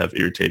also have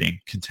irritating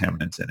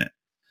contaminants in it.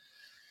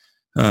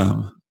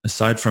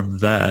 Aside from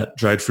that,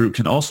 dried fruit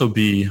can also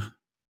be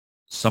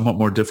somewhat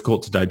more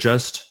difficult to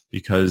digest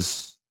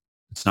because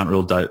it's not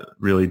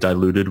really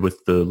diluted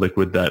with the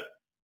liquid that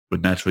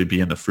would naturally be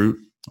in the fruit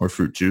or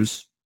fruit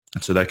juice.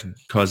 And so that can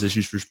cause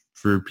issues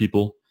for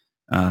people.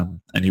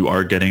 And you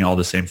are getting all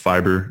the same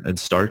fiber and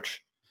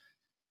starch.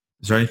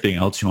 Is there anything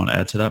else you want to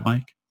add to that,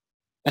 Mike?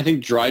 I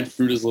think dried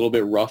fruit is a little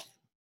bit rough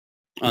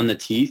on the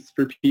teeth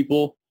for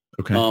people,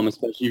 okay.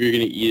 Especially if you're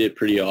going to eat it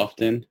pretty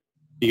often,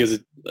 because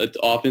it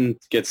often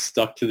gets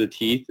stuck to the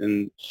teeth,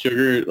 and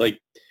sugar, like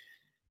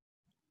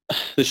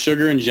the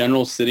sugar in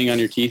general sitting on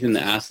your teeth and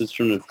the acids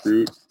from the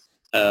fruit,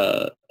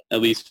 at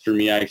least for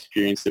me, I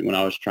experienced it when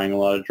I was trying a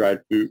lot of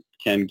dried fruit,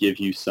 can give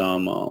you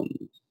some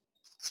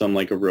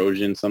like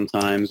erosion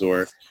sometimes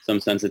or some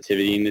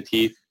sensitivity in the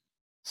teeth.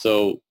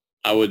 So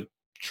I would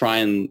try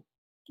and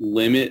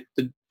limit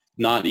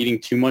not eating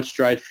too much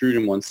dried fruit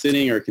in one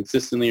sitting or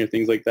consistently or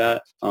things like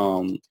that,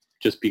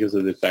 just because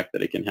of the effect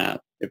that it can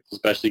have,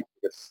 especially if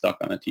it gets stuck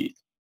on the teeth.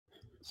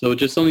 So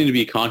just something to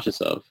be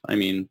conscious of. I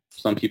mean,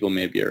 some people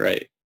may be all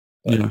right.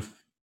 But.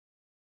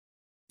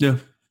 Yeah.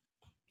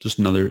 Just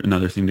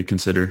another thing to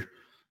consider.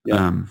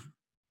 Yeah.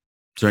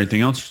 Is there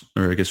anything else?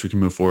 Or I guess we can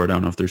move forward. I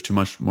don't know if there's too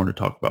much more to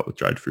talk about with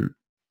dried fruit.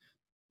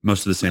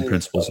 Most of the same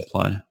principles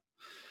apply.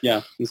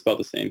 Yeah, it's about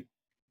the same.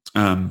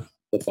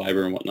 The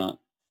fiber and whatnot.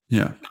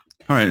 Yeah.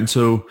 All right. And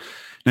so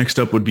next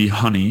up would be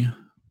honey,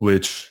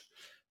 which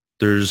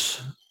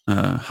there's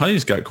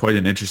honey's got quite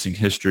an interesting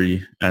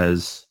history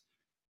as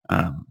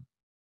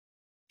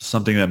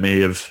something that may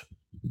have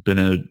been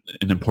an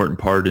important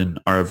part in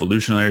our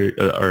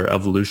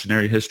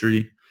evolutionary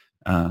history,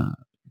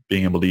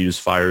 being able to use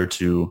fire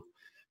to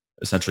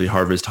essentially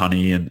harvest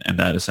honey, and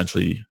that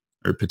essentially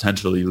or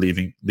potentially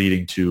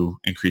leading to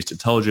increased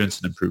intelligence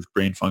and improved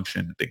brain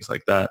function and things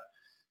like that.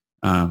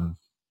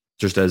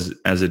 Just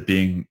as it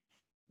being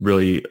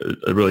really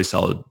a really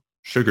solid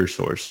sugar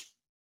source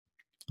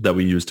that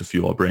we use to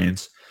fuel our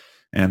brains.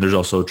 And there's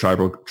also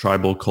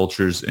tribal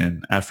cultures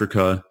in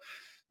Africa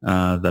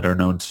that are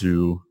known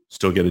to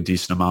still get a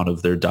decent amount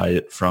of their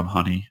diet from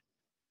honey.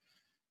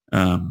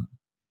 Do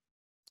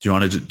you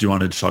want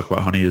to talk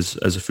about honey as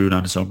a food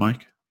on its own,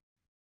 Mike?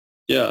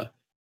 Yeah.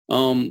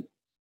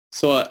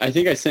 So I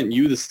think I sent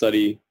you the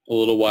study a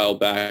little while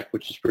back,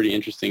 which is pretty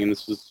interesting. And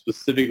this was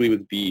specifically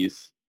with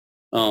bees,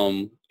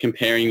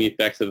 comparing the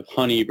effects of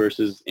honey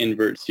versus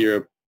invert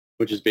syrup,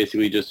 which is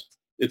basically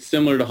it's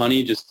similar to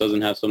honey, just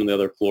doesn't have some of the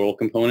other floral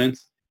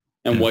components,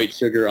 and white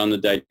sugar on the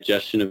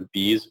digestion of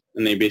bees.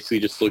 And they basically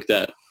just looked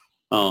at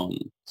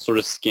sort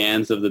of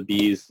scans of the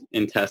bees'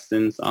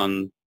 intestines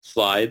on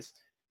slides,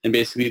 and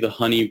basically the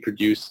honey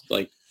produced,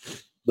 like,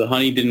 the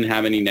honey didn't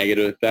have any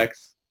negative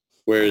effects,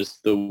 whereas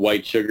the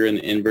white sugar and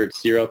the invert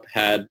syrup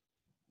had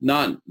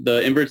not.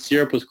 The invert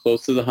syrup was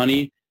close to the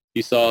honey.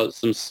 You saw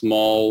some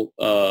small,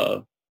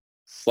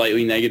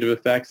 slightly negative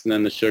effects, and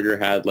then the sugar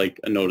had like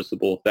a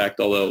noticeable effect,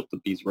 although the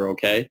bees were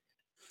okay.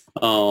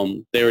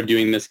 They were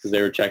doing this because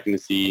they were checking to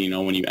see,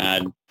 when you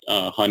add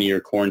honey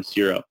or corn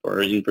syrup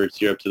or invert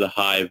syrup to the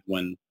hive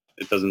when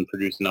it doesn't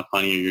produce enough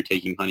honey, or you're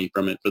taking honey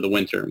from it for the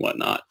winter and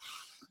whatnot.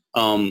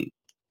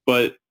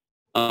 But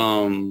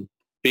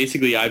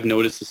basically, I've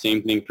noticed the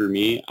same thing for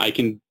me. I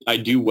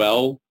do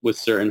well with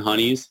certain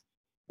honeys,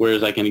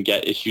 whereas I can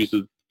get issues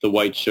with the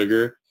white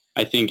sugar.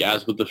 I think,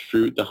 as with the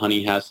fruit, the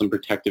honey has some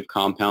protective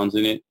compounds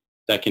in it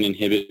that can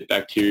inhibit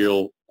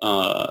bacterial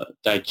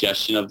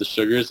digestion of the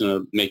sugars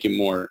and make it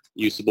more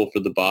usable for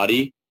the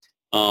body.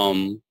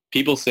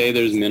 People say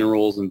there's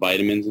minerals and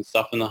vitamins and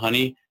stuff in the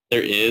honey.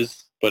 There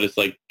is, but it's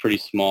like pretty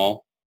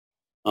small.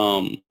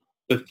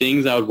 The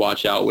things I would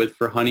watch out with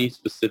for honey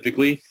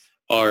specifically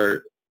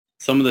are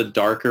some of the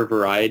darker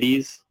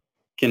varieties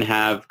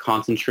can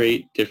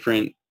concentrate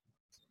different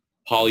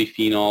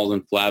polyphenols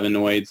and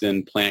flavonoids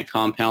and plant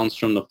compounds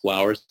from the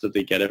flowers that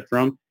they get it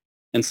from.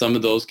 And some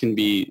of those can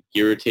be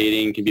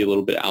irritating, can be a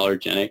little bit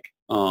allergenic.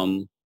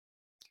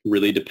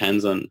 Really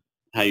depends on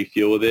how you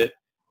feel with it.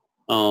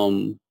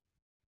 And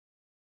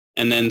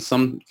then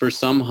for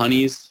some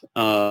honeys,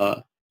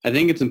 I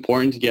think it's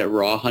important to get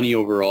raw honey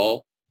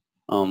overall.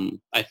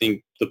 I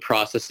think the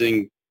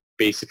processing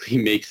basically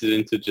makes it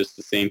into just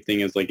the same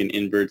thing as like an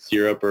invert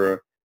syrup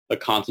or a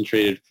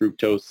concentrated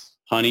fructose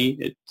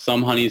honey.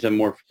 Some honeys have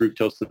more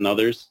fructose than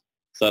others,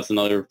 so that's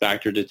another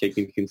factor to take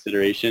into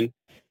consideration.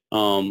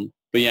 But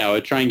yeah, I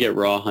would try and get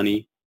raw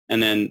honey,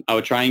 and then I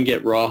would try and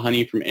get raw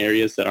honey from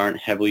areas that aren't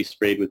heavily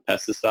sprayed with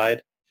pesticide.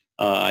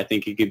 I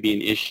think it could be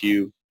an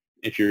issue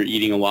if you're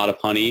eating a lot of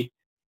honey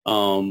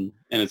and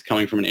it's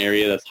coming from an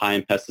area that's high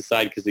in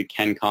pesticide, because it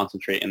can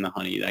concentrate in the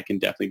honey. That can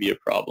definitely be a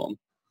problem.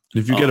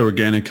 If you get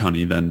organic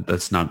honey, then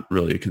that's not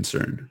really a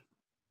concern.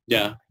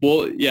 Yeah.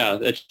 Well, yeah,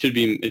 it should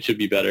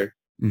be better.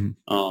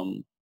 Mm-hmm.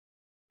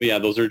 But yeah,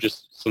 those are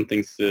just some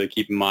things to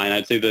keep in mind.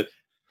 I'd say that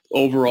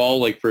overall,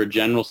 like for a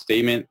general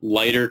statement,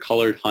 lighter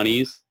colored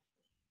honeys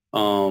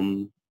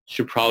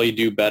should probably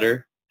do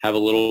better, have a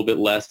little bit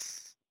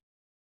less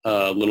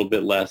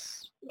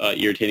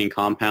irritating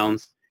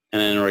compounds, and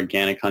then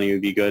organic honey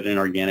would be good, and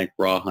organic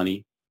raw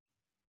honey.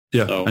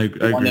 Yeah, so I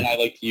the one agree. that I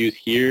like to use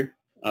here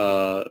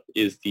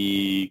is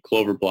the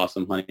clover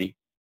blossom honey.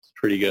 It's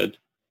pretty good.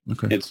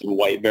 Okay. It's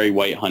very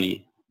white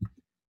honey.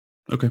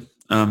 Okay.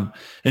 And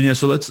yeah,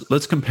 so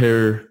let's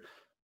compare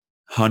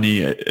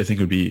honey. I think it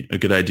would be a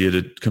good idea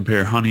to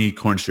compare honey,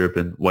 corn syrup,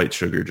 and white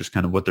sugar, just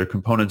kind of what their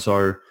components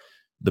are,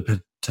 the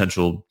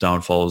potential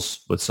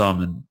downfalls with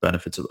some and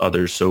benefits of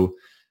others. So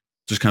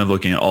just kind of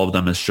looking at all of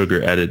them as sugar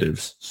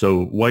additives.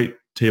 So white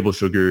table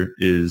sugar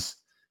is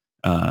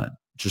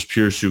just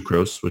pure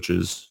sucrose, which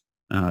is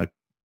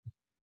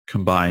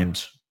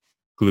combined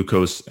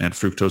glucose and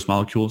fructose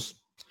molecules.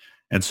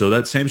 And so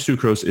that same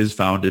sucrose is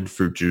found in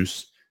fruit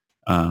juice,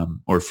 that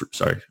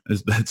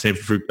same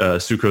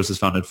sucrose is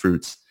found in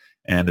fruits,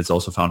 and it's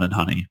also found in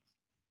honey.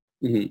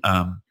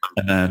 Mm-hmm.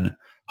 And then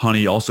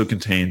honey also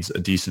contains a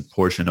decent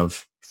portion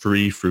of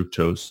free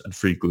fructose and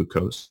free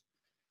glucose.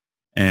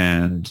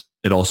 And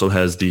it also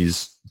has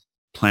these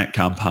plant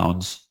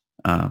compounds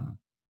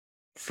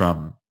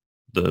from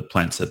the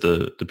plants that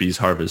the bees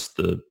harvest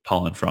the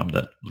pollen from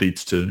that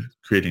leads to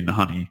creating the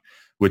honey,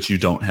 which you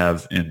don't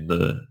have in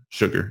the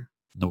sugar,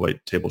 the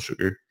white table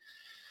sugar.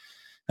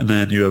 And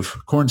then you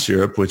have corn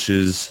syrup, which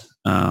is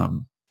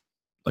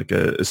like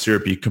a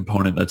syrupy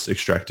component that's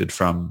extracted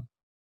from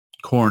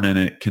corn, and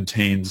it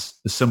contains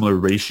a similar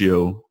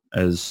ratio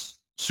as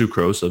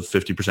sucrose of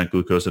 50%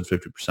 glucose and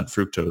 50%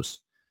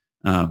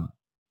 fructose.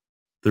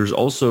 There's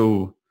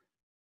also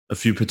a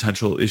few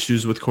potential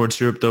issues with corn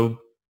syrup, though,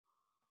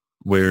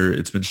 where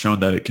it's been shown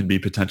that it can be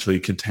potentially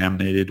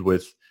contaminated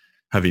with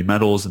heavy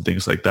metals and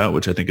things like that,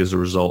 which I think is a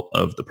result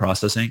of the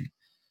processing.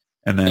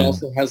 And then it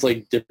also has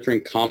like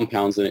different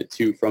compounds in it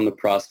too from the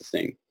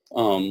processing,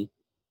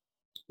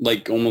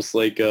 like almost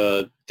like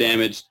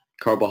damaged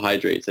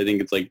carbohydrates. I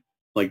think it's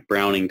like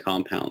browning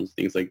compounds,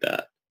 things like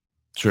that.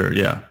 Sure,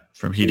 yeah,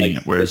 from heating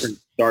like it, whereas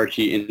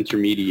starchy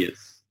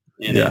intermediates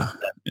in it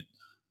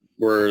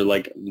were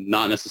like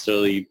not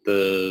necessarily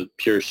the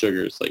pure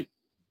sugars. Like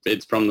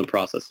it's from the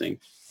processing.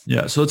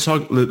 Yeah, so let's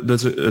talk.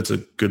 That's a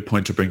good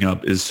point to bring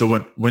up. Is so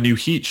when you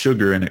heat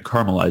sugar and it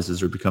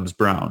caramelizes or becomes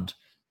browned,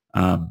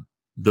 that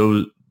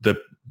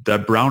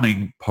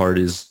browning part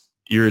is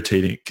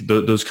irritating.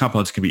 Those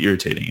compounds can be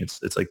irritating.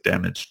 It's like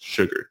damaged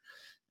sugar.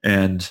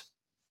 And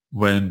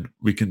when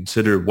we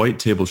consider white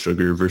table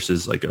sugar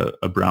versus like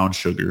a brown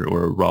sugar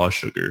or a raw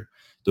sugar,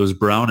 those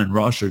brown and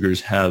raw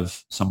sugars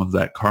have some of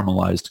that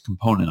caramelized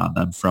component on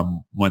them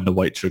from when the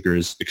white sugar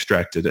is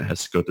extracted. It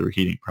has to go through a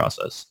heating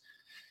process.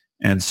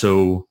 And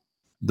so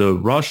the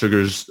raw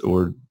sugars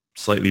or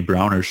slightly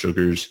browner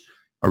sugars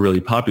are really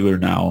popular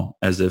now,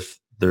 as if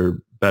they're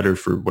better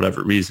for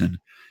whatever reason.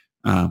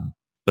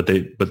 But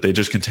they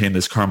just contain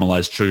this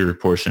caramelized sugar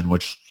portion,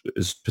 which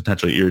is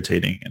potentially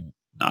irritating and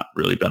not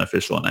really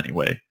beneficial in any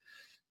way.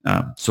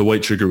 So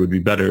white sugar would be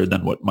better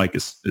than what Mike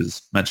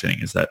is mentioning,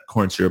 is that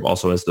corn syrup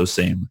also has those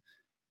same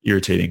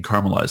irritating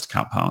caramelized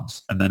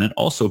compounds. And then it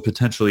also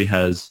potentially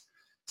has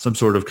some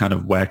sort of kind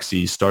of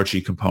waxy, starchy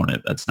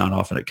component that's not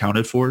often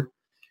accounted for.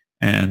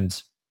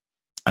 And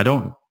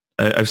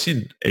I've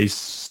seen a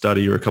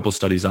study or a couple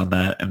studies on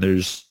that, and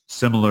there's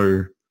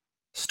similar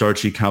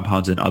starchy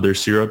compounds in other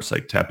syrups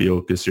like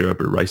tapioca syrup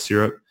or rice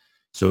syrup.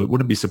 So it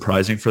wouldn't be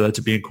surprising for that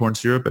to be in corn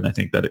syrup. And I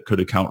think that it could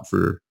account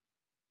for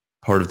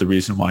part of the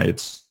reason why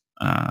it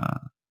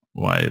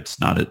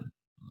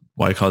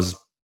causes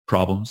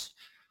problems.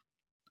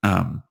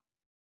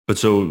 But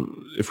so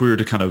if we were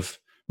to kind of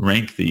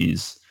rank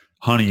these,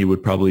 honey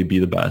would probably be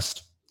the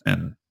best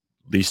and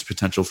least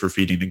potential for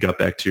feeding the gut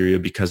bacteria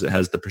because it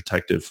has the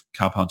protective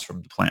compounds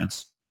from the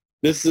plants.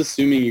 This is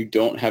assuming you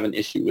don't have an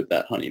issue with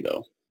that honey,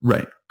 though.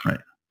 Right.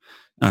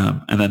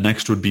 And then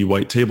next would be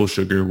white table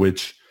sugar,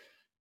 which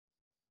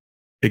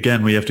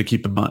again we have to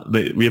keep in mind.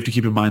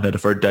 That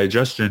if our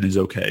digestion is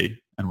okay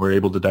and we're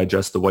able to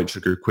digest the white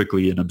sugar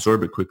quickly and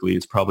absorb it quickly,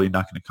 it's probably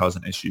not going to cause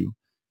an issue.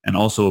 And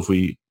also, if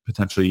we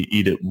potentially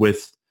eat it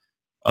with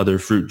other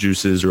fruit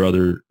juices or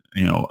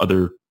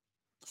other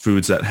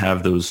foods that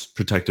have those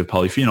protective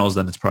polyphenols,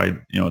 then it's probably,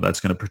 that's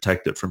going to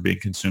protect it from being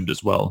consumed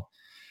as well.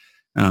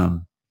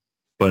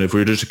 But if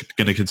we're just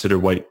going to consider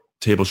white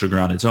table sugar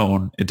on its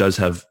own, it does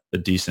have a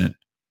decent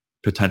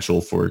potential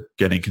for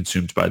getting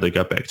consumed by the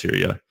gut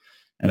bacteria.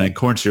 And then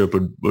corn syrup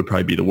would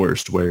probably be the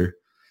worst, where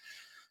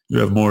you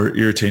have more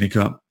irritating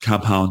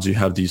compounds. You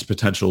have these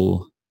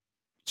potential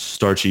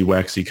starchy,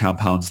 waxy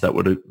compounds that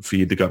would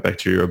feed the gut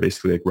bacteria,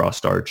 basically like raw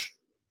starch.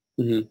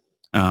 Mm-hmm.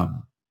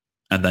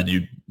 And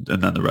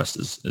then the rest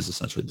is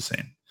essentially the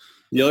same.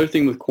 The other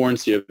thing with corn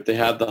syrup, they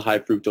have the high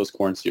fructose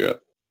corn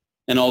syrup.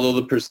 And although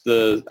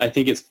I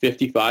think it's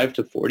 55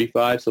 to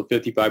 45, so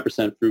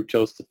 55%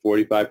 fructose to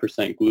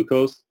 45%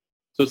 glucose.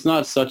 So it's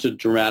not such a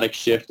dramatic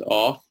shift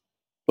off,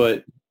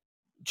 but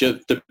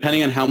just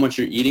depending on how much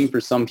you're eating, for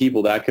some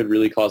people that could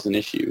really cause an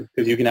issue,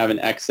 because you can have an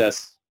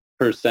excess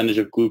percentage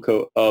of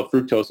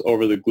fructose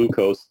over the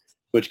glucose,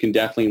 which can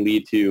definitely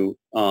lead to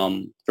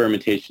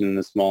fermentation in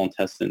the small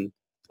intestine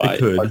by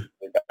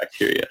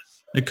bacteria.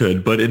 It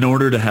could, but in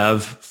order to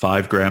have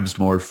 5 grams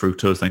more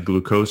fructose than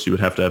glucose, you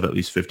would have to have at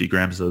least 50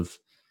 grams of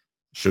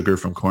sugar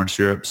from corn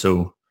syrup.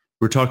 So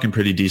we're talking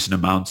pretty decent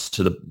amounts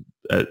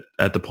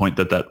at the point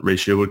that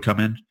ratio would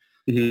come in.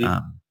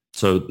 Mm-hmm.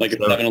 So like a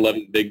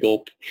 7-Eleven big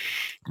gulp.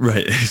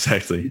 Right,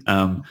 exactly.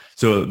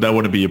 So that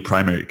wouldn't be a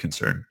primary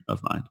concern of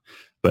mine,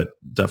 but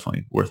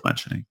definitely worth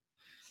mentioning.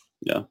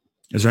 Yeah.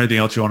 Is there anything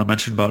else you want to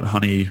mention about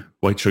honey,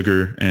 white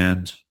sugar,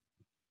 and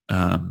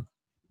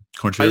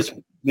corn syrup?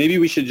 Maybe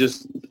we should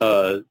just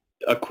a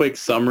quick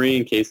summary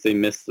in case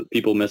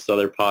people missed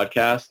other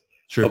podcasts.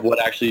 Sure. Of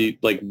what actually,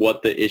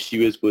 what the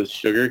issue is with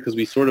sugar, because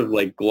we sort of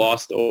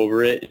glossed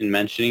over it in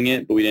mentioning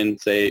it, but we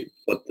didn't say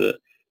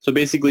so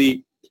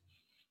basically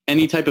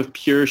any type of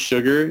pure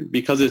sugar,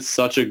 because it's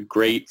such a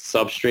great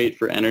substrate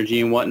for energy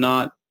and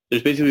whatnot,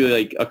 there's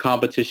basically a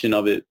competition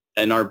of it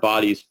in our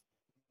bodies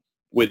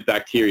with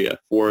bacteria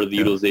for the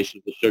utilization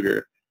of the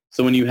sugar.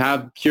 So when you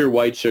have pure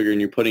white sugar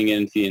and you're putting it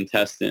into the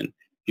intestine,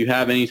 if you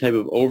have any type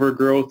of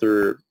overgrowth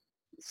or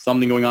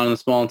something going on in the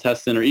small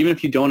intestine, or even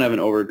if you don't have an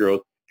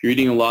overgrowth, if you're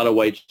eating a lot of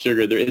white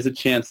sugar, there is a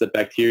chance that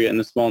bacteria in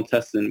the small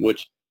intestine,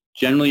 which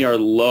generally are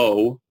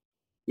low,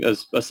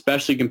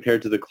 especially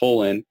compared to the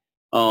colon,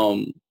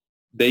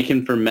 they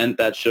can ferment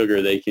that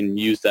sugar. They can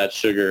use that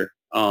sugar,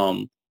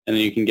 and then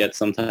you can get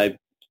some type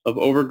of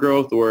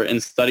overgrowth. Or in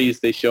studies,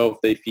 they show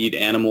if they feed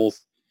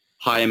animals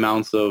high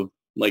amounts of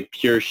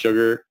pure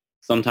sugar,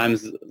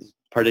 sometimes,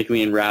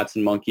 particularly in rats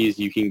and monkeys,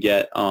 you can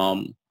get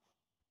some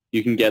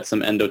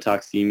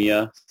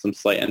endotoxemia, some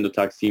slight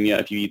endotoxemia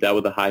if you eat that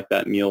with a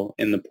high-fat meal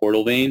in the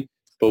portal vein.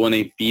 But when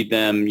they feed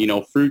them,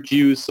 fruit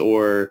juice,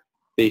 or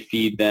they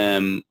feed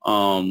them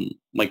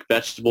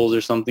vegetables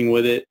or something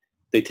with it,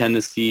 they tend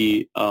to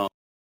see a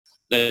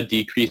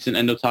decrease in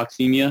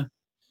endotoxemia.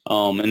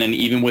 And then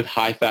even with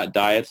high-fat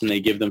diets and they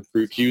give them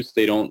fruit juice,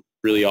 they don't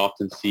really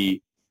often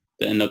see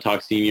the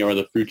endotoxemia, or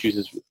the fruit juice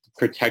is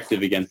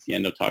protective against the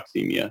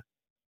endotoxemia.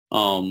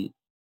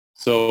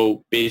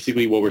 So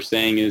basically what we're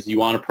saying is you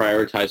want to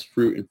prioritize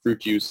fruit and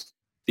fruit juice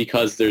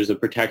because there's a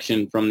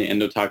protection from the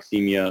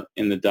endotoxemia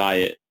in the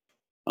diet,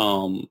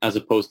 as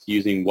opposed to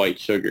using white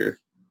sugar.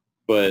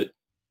 But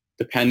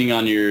depending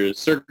on your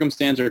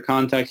circumstance or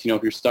context,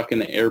 if you're stuck in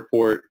the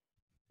airport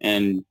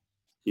and,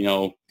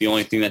 the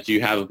only thing that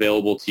you have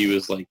available to you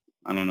is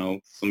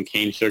some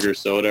cane sugar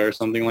soda or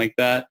something like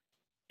that,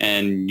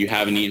 and you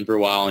haven't eaten for a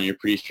while and you're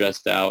pretty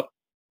stressed out,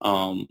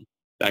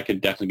 that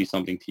could definitely be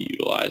something to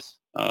utilize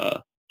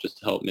just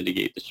to help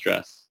mitigate the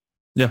stress.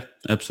 Yeah,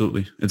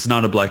 absolutely. It's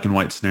not a black and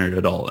white scenario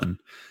at all, and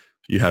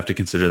you have to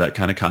consider that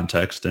kind of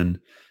context. And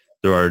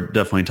there are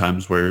definitely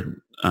times where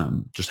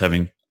just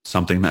having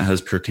something that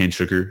has pure cane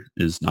sugar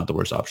is not the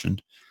worst option.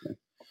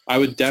 I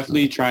would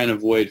definitely try and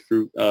avoid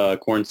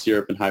corn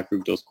syrup and high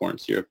fructose corn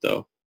syrup,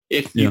 though,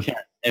 if you can,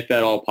 if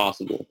at all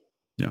possible.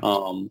 Yeah.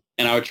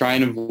 And I would try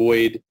and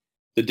avoid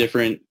the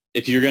different.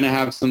 If you're going to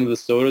have some of the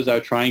sodas, I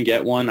would try and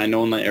get one. I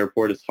know in the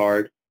airport it's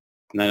hard,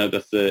 and I know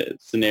that's the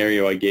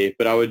scenario I gave,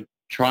 but I would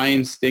try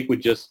and stick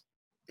with just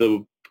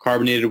the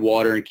carbonated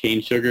water and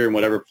cane sugar and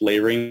whatever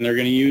flavoring they're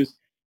going to use.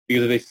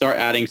 Because if they start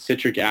adding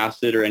citric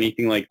acid or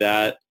anything like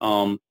that,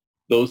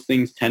 those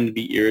things tend to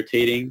be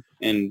irritating.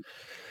 And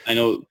I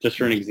know, just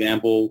for an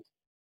example,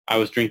 I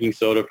was drinking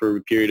soda for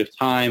a period of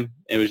time.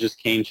 It was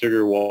just cane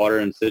sugar, water,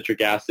 and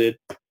citric acid.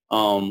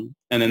 And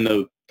then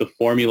the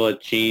formula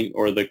change,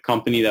 or the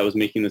company that was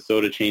making the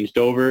soda changed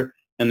over,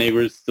 and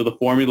the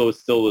formula was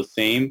still the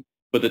same,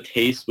 but the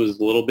taste was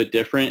a little bit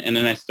different. And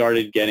then I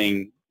started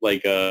getting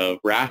like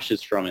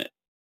rashes from it.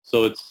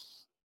 So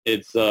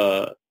it's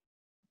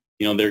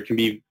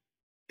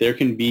there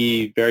can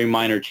be very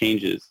minor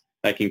changes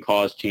that can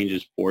cause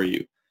changes for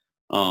you.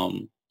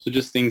 So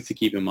just things to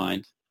keep in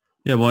mind.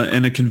 Yeah, well,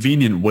 in a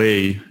convenient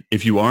way,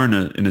 if you are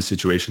in a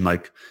situation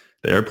like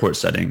the airport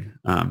setting,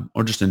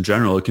 or just in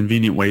general, a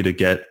convenient way to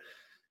get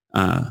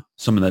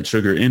some of that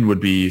sugar in would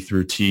be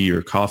through tea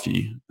or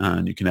coffee,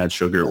 and you can add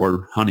sugar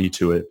or honey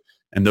to it.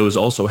 And those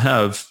also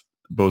have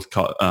both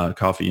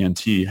coffee and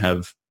tea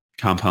have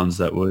compounds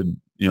that would,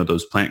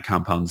 those plant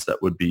compounds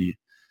that would be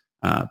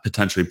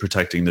potentially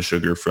protecting the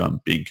sugar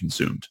from being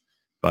consumed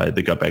by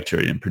the gut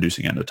bacteria and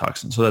producing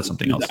endotoxin. So that's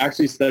something else. There's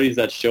actually studies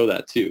that show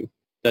that too,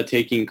 that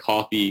taking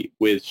coffee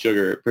with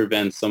sugar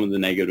prevents some of the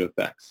negative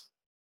effects.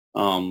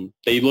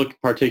 They look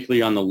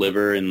particularly on the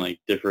liver and like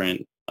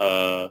different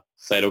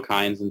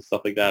cytokines and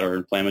stuff like that, or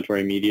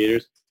inflammatory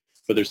mediators,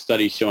 but there's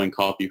studies showing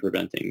coffee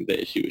preventing the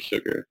issue with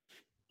sugar.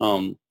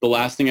 The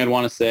last thing I'd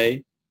want to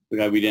say, I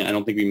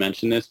don't think we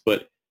mentioned this,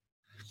 but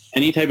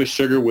any type of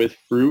sugar with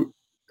fruit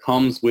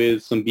comes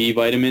with some B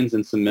vitamins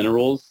and some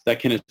minerals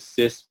that can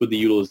assist with the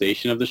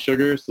utilization of the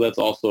sugar. So that's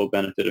also a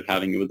benefit of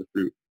having it with the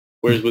fruit.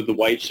 Whereas with the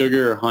white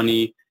sugar or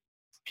honey,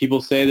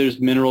 people say there's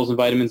minerals and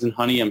vitamins in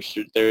honey. I'm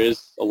sure there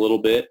is a little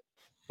bit,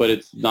 but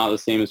it's not the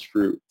same as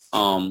fruit.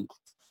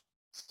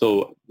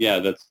 So yeah,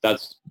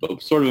 that's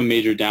sort of a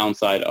major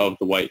downside of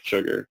the white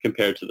sugar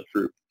compared to the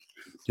fruit.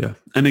 Yeah.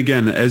 And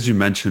again, as you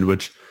mentioned,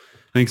 which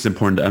I think is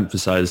important to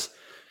emphasize,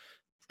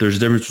 there's a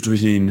difference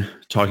between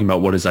talking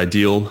about what is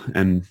ideal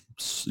and,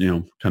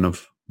 kind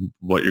of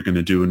what you're going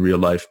to do in real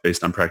life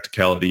based on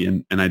practicality.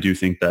 And I do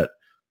think that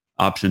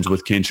options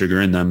with cane sugar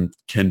in them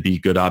can be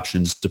good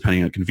options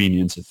depending on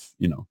convenience. If,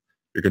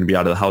 you're going to be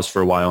out of the house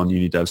for a while and you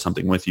need to have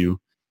something with you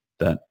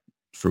that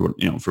for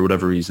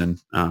whatever reason,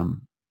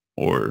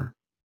 or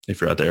if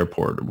you're at the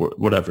airport or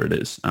whatever it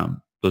is,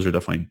 those are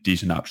definitely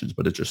decent options,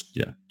 but it's just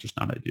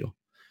not ideal.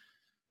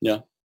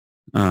 Yeah.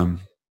 Is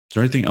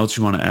there anything else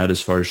you want to add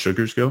as far as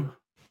sugars go?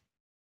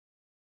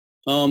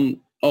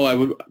 I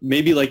would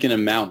maybe like an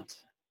amount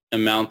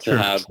to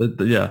have.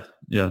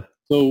 Yeah.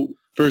 So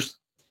first,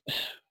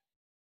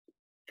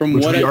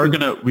 we are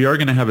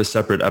gonna have a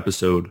separate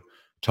episode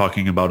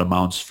talking about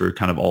amounts for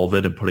kind of all of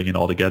it and putting it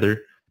all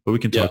together, but we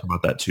can talk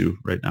about that too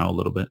right now a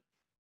little bit.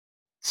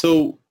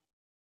 So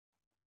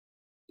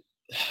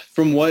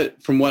from what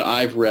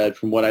I've read,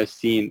 from what I've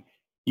seen,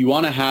 you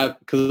want to have,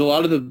 because a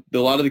lot of the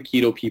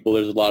keto people,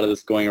 there's a lot of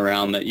this going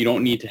around that you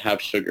don't need to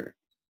have sugar.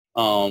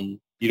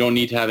 You don't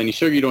need to have any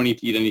sugar. You don't need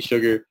to eat any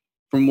sugar.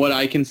 From what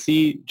I can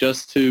see,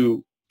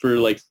 for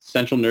like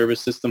central nervous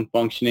system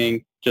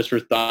functioning, just for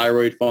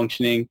thyroid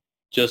functioning,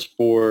 just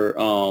for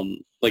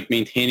like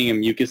maintaining a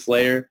mucus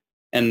layer.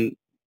 And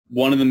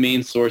one of the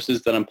main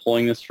sources that I'm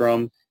pulling this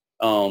from,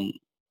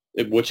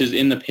 which is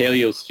in the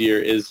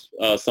paleosphere, is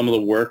some of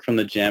the work from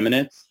the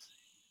Jamanids.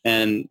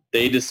 And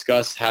they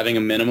discuss having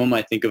a minimum,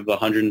 I think, of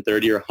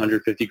 130 or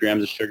 150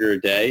 grams of sugar a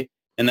day.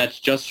 And that's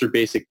just for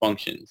basic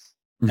functions.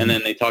 Mm-hmm. And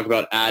then they talk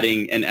about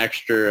adding an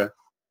extra,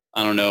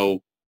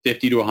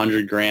 50 to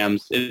 100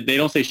 grams. They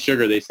don't say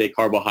sugar, they say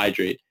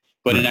carbohydrate,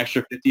 but an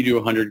extra 50 to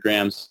 100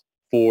 grams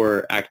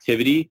for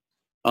activity.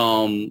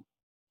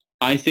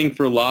 I think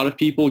for a lot of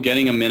people,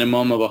 getting a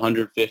minimum of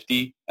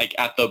 150, like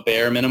at the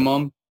bare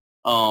minimum,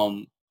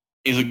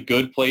 is a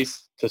good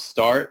place to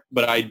start,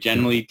 but I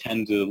generally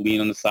tend to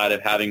lean on the side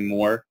of having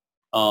more.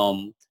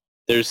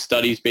 There's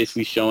studies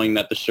basically showing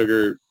that the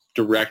sugar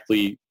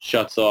directly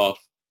shuts off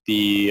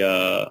the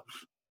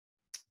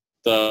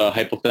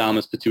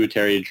hypothalamus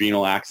pituitary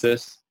adrenal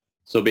axis.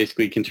 So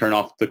basically can turn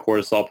off the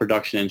cortisol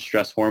production and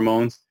stress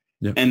hormones.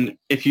 Yep. And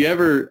if you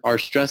ever are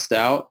stressed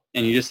out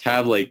and you just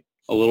have like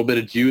a little bit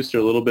of juice or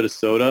a little bit of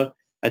soda,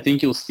 I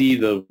think you'll see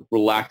the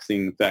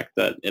relaxing effect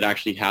that it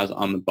actually has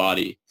on the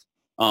body.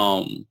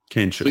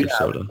 Cane sugar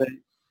soda.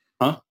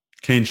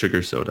 Cane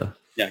sugar soda.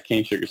 Yeah,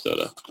 cane sugar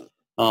soda.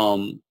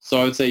 So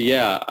I would say,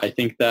 I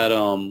think that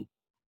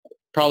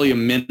probably a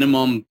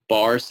minimum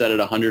bar set at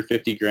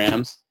 150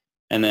 grams,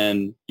 and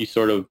then you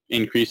sort of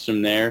increase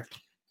from there.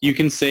 You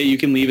can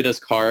leave it as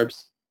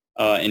carbs.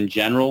 In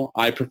general,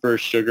 I prefer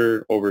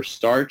sugar over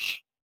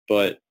starch,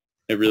 but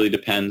It really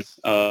depends.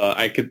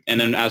 And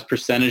then as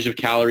percentage of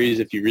calories,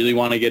 if you really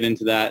want to get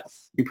into that,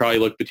 you probably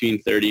look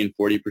between 30 and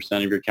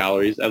 40% of your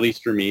calories. At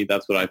least for me,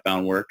 that's what I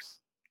found works.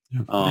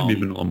 Yeah, maybe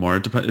even a little more.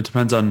 It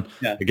depends on,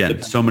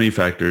 depends. so many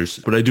factors.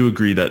 But I do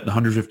agree that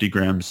 150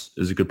 grams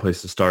is a good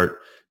place to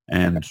start.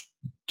 And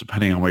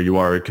depending on where you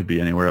are, it could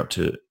be anywhere up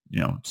to,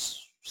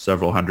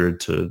 several hundred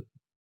to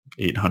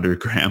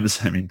 800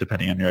 grams. I mean,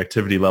 depending on your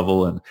activity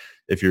level and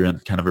if you're in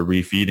kind of a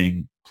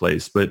refeeding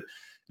place. But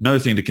another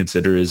thing to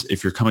consider is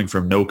if you're coming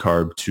from no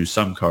carb to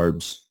some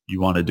carbs, you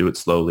want to do it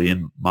slowly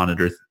and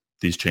monitor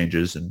these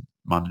changes and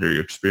monitor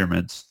your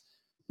experiments.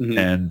 Mm-hmm.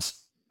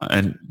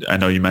 And I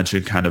know you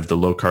mentioned kind of the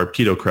low carb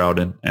keto crowd,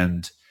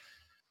 and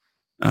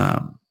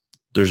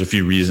there's a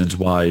few reasons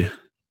why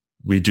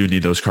we do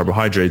need those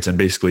carbohydrates. And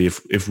basically,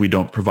 if we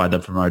don't provide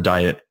them from our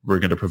diet, we're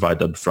going to provide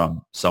them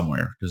from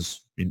somewhere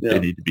because they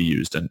need to be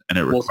used, and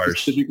it requires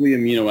specifically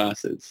amino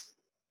acids,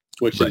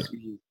 which is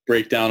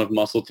breakdown of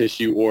muscle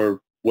tissue or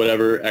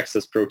whatever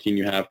excess protein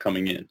you have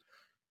coming in.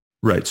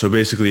 Right. So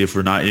basically, if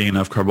we're not eating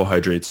enough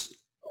carbohydrates,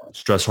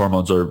 stress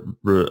hormones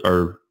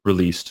are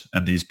released,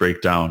 and these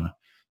break down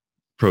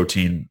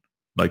protein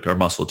like our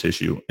muscle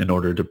tissue in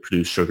order to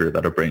produce sugar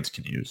that our brains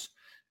can use.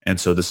 And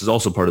so this is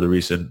also part of the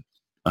reason,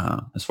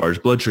 as far as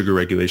blood sugar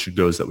regulation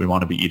goes, that we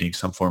want to be eating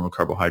some form of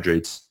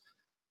carbohydrates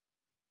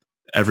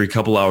every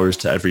couple hours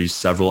to every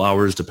several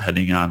hours,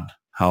 depending on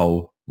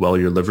how well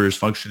your liver is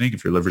functioning.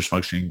 If your liver is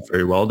functioning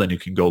very well, then you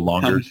can go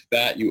longer. How much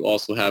fat you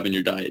also have in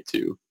your diet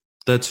too.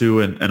 That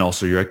too, and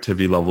also your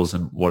activity levels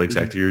and what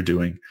exactly you're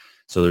doing.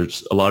 So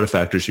there's a lot of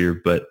factors here,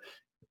 but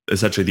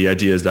essentially the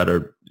idea is that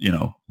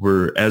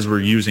as we're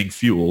using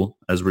fuel,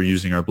 as we're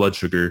using our blood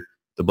sugar,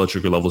 the blood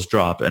sugar levels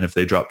drop. And if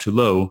they drop too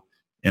low,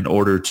 in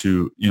order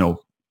to,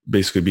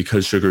 basically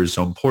because sugar is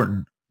so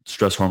important,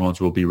 stress hormones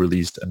will be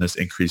released, and this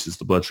increases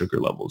the blood sugar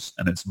levels.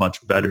 And it's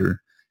much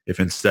better if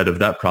instead of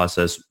that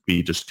process,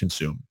 we just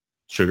consume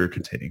sugar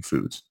containing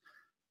foods.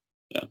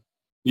 Yeah.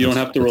 You don't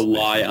have to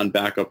rely on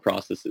backup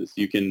processes.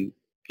 You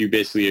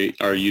basically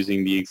are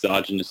using the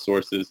exogenous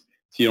sources,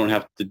 so you don't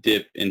have to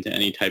dip into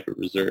any type of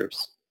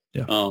reserves.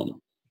 Yeah.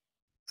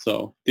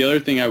 So the other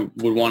thing I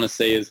would want to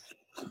say is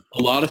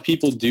a lot of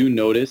people do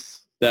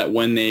notice that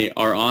when they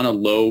are on a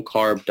low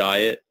carb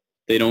diet,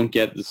 they don't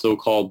get the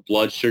so-called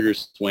blood sugar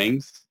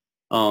swings.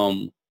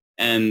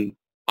 And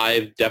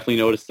I've definitely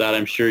noticed that.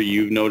 I'm sure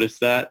you've noticed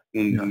that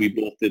when we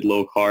both did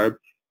low carb.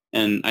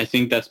 And I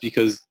think that's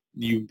because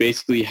you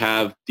basically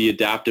have the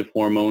adaptive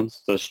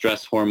hormones, the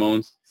stress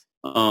hormones,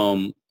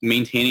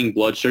 maintaining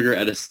blood sugar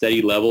at a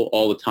steady level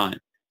all the time.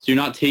 So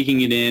you're not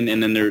taking it in,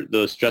 and then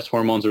the stress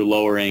hormones are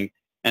lowering,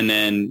 and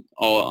then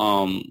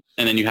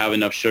you have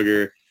enough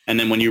sugar, and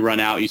then when you run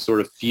out, you sort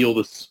of feel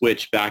the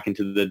switch back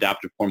into the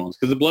adaptive hormones.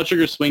 Because the blood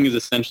sugar swing is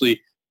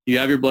essentially you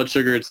have your blood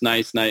sugar, it's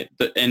nice,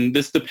 and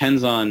this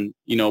depends on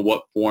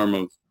what form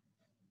of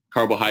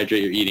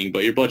carbohydrate you're eating,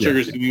 but your blood sugar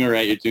is doing all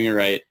right, you're doing it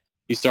right.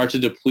 You start to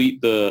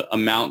deplete the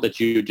amount that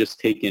you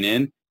just taken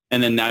in,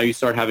 and then now you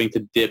start having to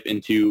dip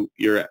into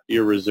your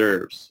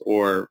reserves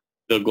or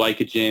the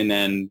glycogen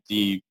and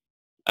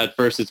at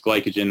first it's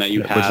glycogen that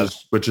you have.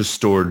 Which is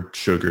stored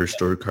sugar,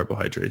 stored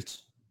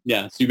carbohydrates.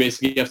 Yeah, so you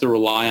basically have to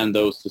rely on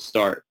those to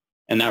start,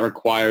 and that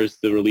requires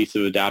the release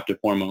of adaptive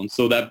hormones.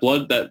 So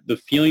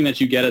the feeling that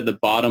you get at the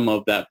bottom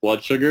of that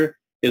blood sugar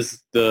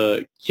is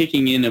the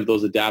kicking in of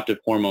those adaptive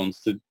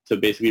hormones to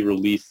basically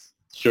release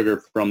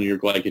sugar from your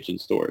glycogen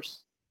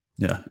stores.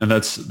 Yeah,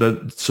 and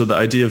so the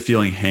idea of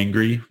feeling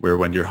hangry, where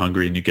when you're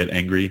hungry and you get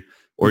angry,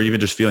 or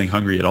even just feeling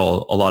hungry at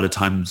all, a lot of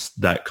times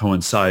that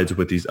coincides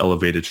with these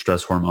elevated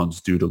stress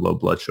hormones due to low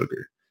blood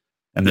sugar.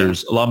 And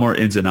there's a lot more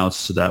ins and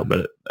outs to that,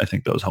 but I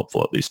think that was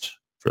helpful at least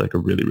for like a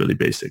really, really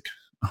basic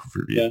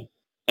overview. Yeah.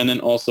 And then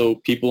also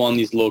people on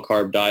these low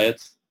carb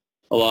diets,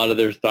 a lot of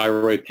their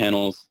thyroid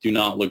panels do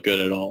not look good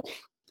at all.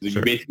 Sure.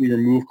 You basically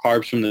remove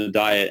carbs from the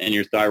diet and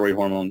your thyroid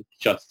hormone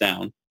shuts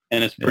down.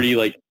 And it's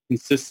pretty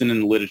consistent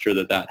in the literature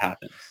that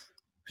happens.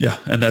 Yeah,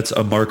 and that's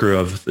a marker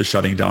of the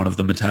shutting down of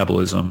the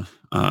metabolism,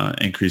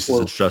 increases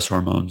in stress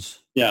hormones.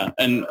 Yeah,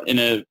 and in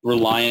a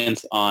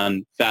reliance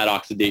on fat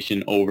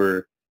oxidation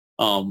over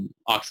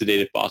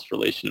oxidative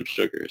phosphorylation of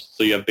sugars.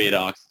 So you have beta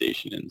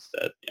oxidation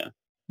instead.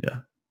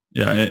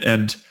 Yeah,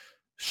 and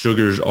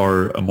sugars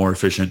are a more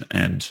efficient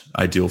and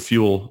ideal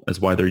fuel. That's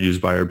why they're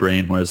used by our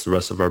brain, whereas the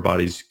rest of our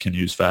bodies can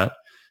use fat.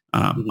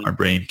 Our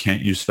brain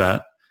can't use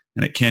fat,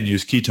 and it can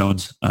use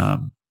ketones.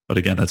 But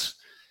again, that's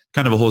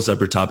kind of a whole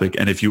separate topic.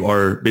 And if you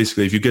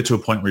get to a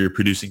point where you're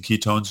producing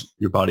ketones,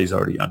 your body's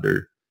already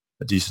under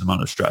a decent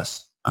amount of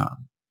stress.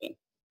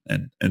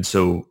 And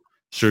so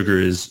sugar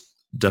is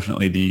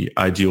definitely the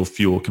ideal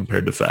fuel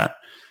compared to fat,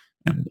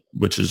 and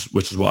which is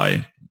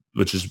basically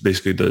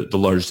the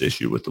largest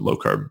issue with the low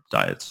carb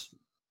diets.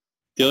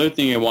 The other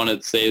thing I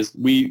wanted to say is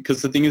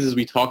because the thing is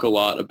we talk a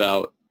lot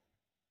about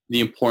the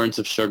importance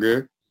of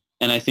sugar.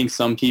 And I think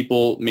some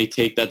people may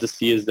take that to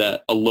see as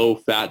that a low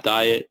fat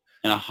diet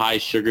and a high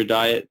sugar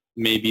diet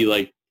may be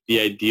like the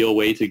ideal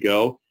way to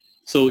go.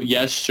 So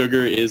yes,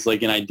 sugar is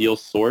like an ideal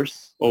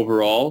source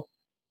overall,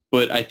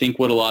 But I think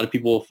what a lot of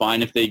people will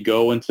find if they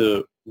go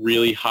into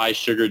really high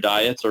sugar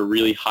diets or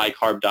really high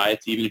carb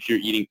diets, even if you're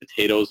eating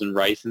potatoes and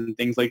rice and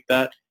things like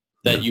that,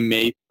 that you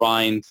may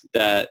find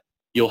that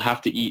you'll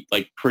have to eat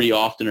like pretty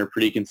often or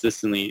pretty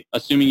consistently,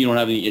 assuming you don't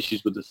have any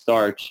issues with the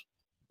starch,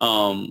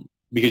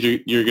 because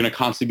you're going to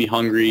constantly be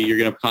hungry. You're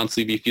going to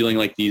constantly be feeling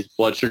like these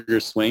blood sugar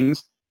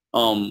swings.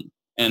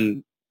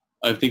 And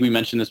I think we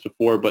mentioned this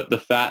before, but the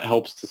fat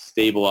helps to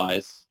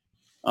stabilize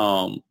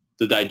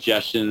the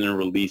digestion and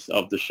release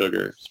of the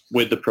sugar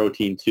with the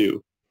protein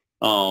too.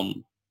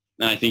 And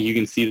I think you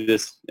can see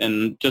this,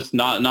 and just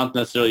not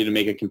necessarily to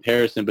make a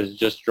comparison, but to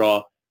just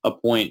draw a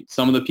point.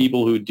 Some of the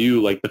people who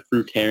do like the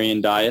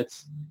fruitarian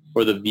diets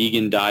or the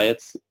vegan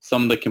diets,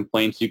 some of the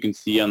complaints you can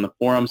see on the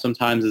forum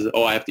sometimes is,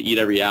 oh, I have to eat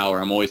every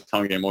hour. I'm always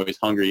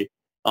hungry.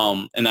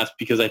 And that's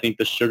because I think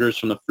the sugars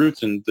from the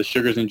fruits and the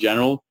sugars in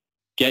general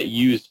get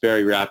used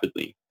very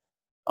rapidly.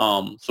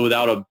 So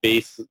without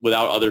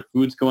other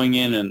foods going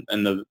in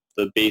and the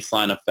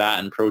baseline of fat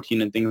and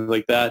protein and things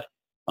like that,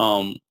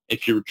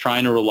 if you're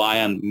trying to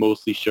rely on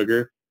mostly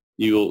sugar,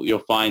 you'll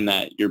find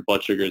that your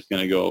blood sugar is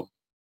going to go,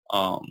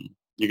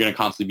 you're going to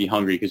constantly be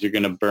hungry because you're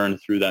going to burn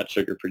through that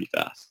sugar pretty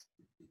fast.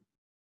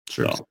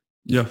 Sure. So.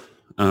 Yeah.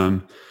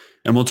 And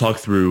we'll talk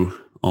through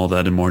all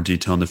that in more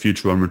detail in the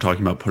future when we're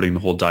talking about putting the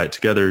whole diet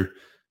together,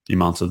 the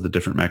amounts of the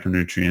different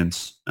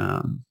macronutrients,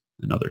 and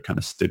other kind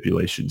of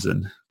stipulations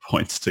and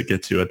points to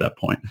get to at that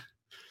point.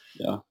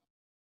 Yeah.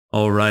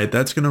 All right.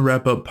 That's going to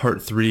wrap up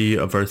part 3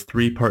 of our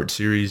 3-part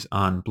series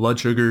on blood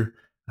sugar.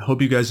 I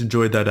hope you guys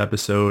enjoyed that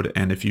episode.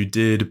 And if you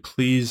did,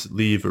 please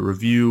leave a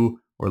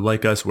review or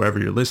like us wherever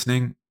you're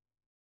listening.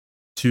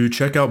 To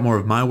check out more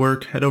of my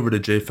work, head over to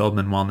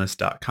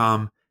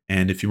jfeldmanwellness.com.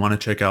 And if you want to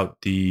check out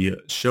the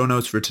show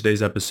notes for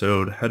today's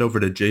episode, head over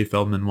to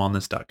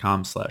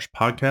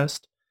jfeldmanwellness.com/podcast.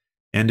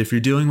 And if you're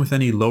dealing with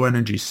any low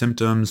energy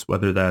symptoms,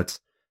 whether that's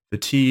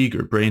fatigue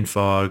or brain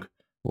fog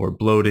or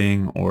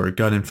bloating or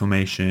gut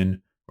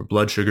inflammation or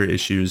blood sugar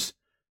issues,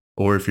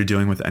 or if you're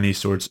dealing with any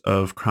sorts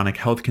of chronic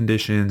health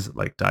conditions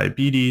like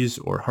diabetes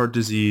or heart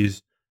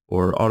disease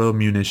or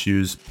autoimmune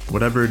issues,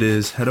 whatever it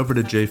is, head over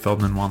to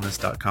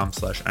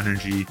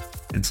jfeldmanwellness.com/energy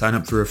and sign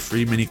up for a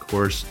free mini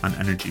course on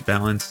energy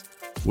balance,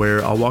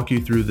 where I'll walk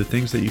you through the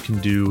things that you can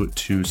do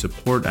to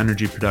support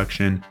energy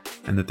production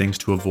and the things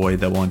to avoid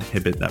that will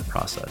inhibit that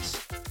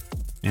process.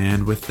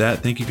 And with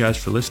that, thank you guys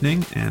for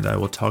listening, and I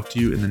will talk to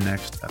you in the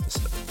next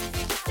episode.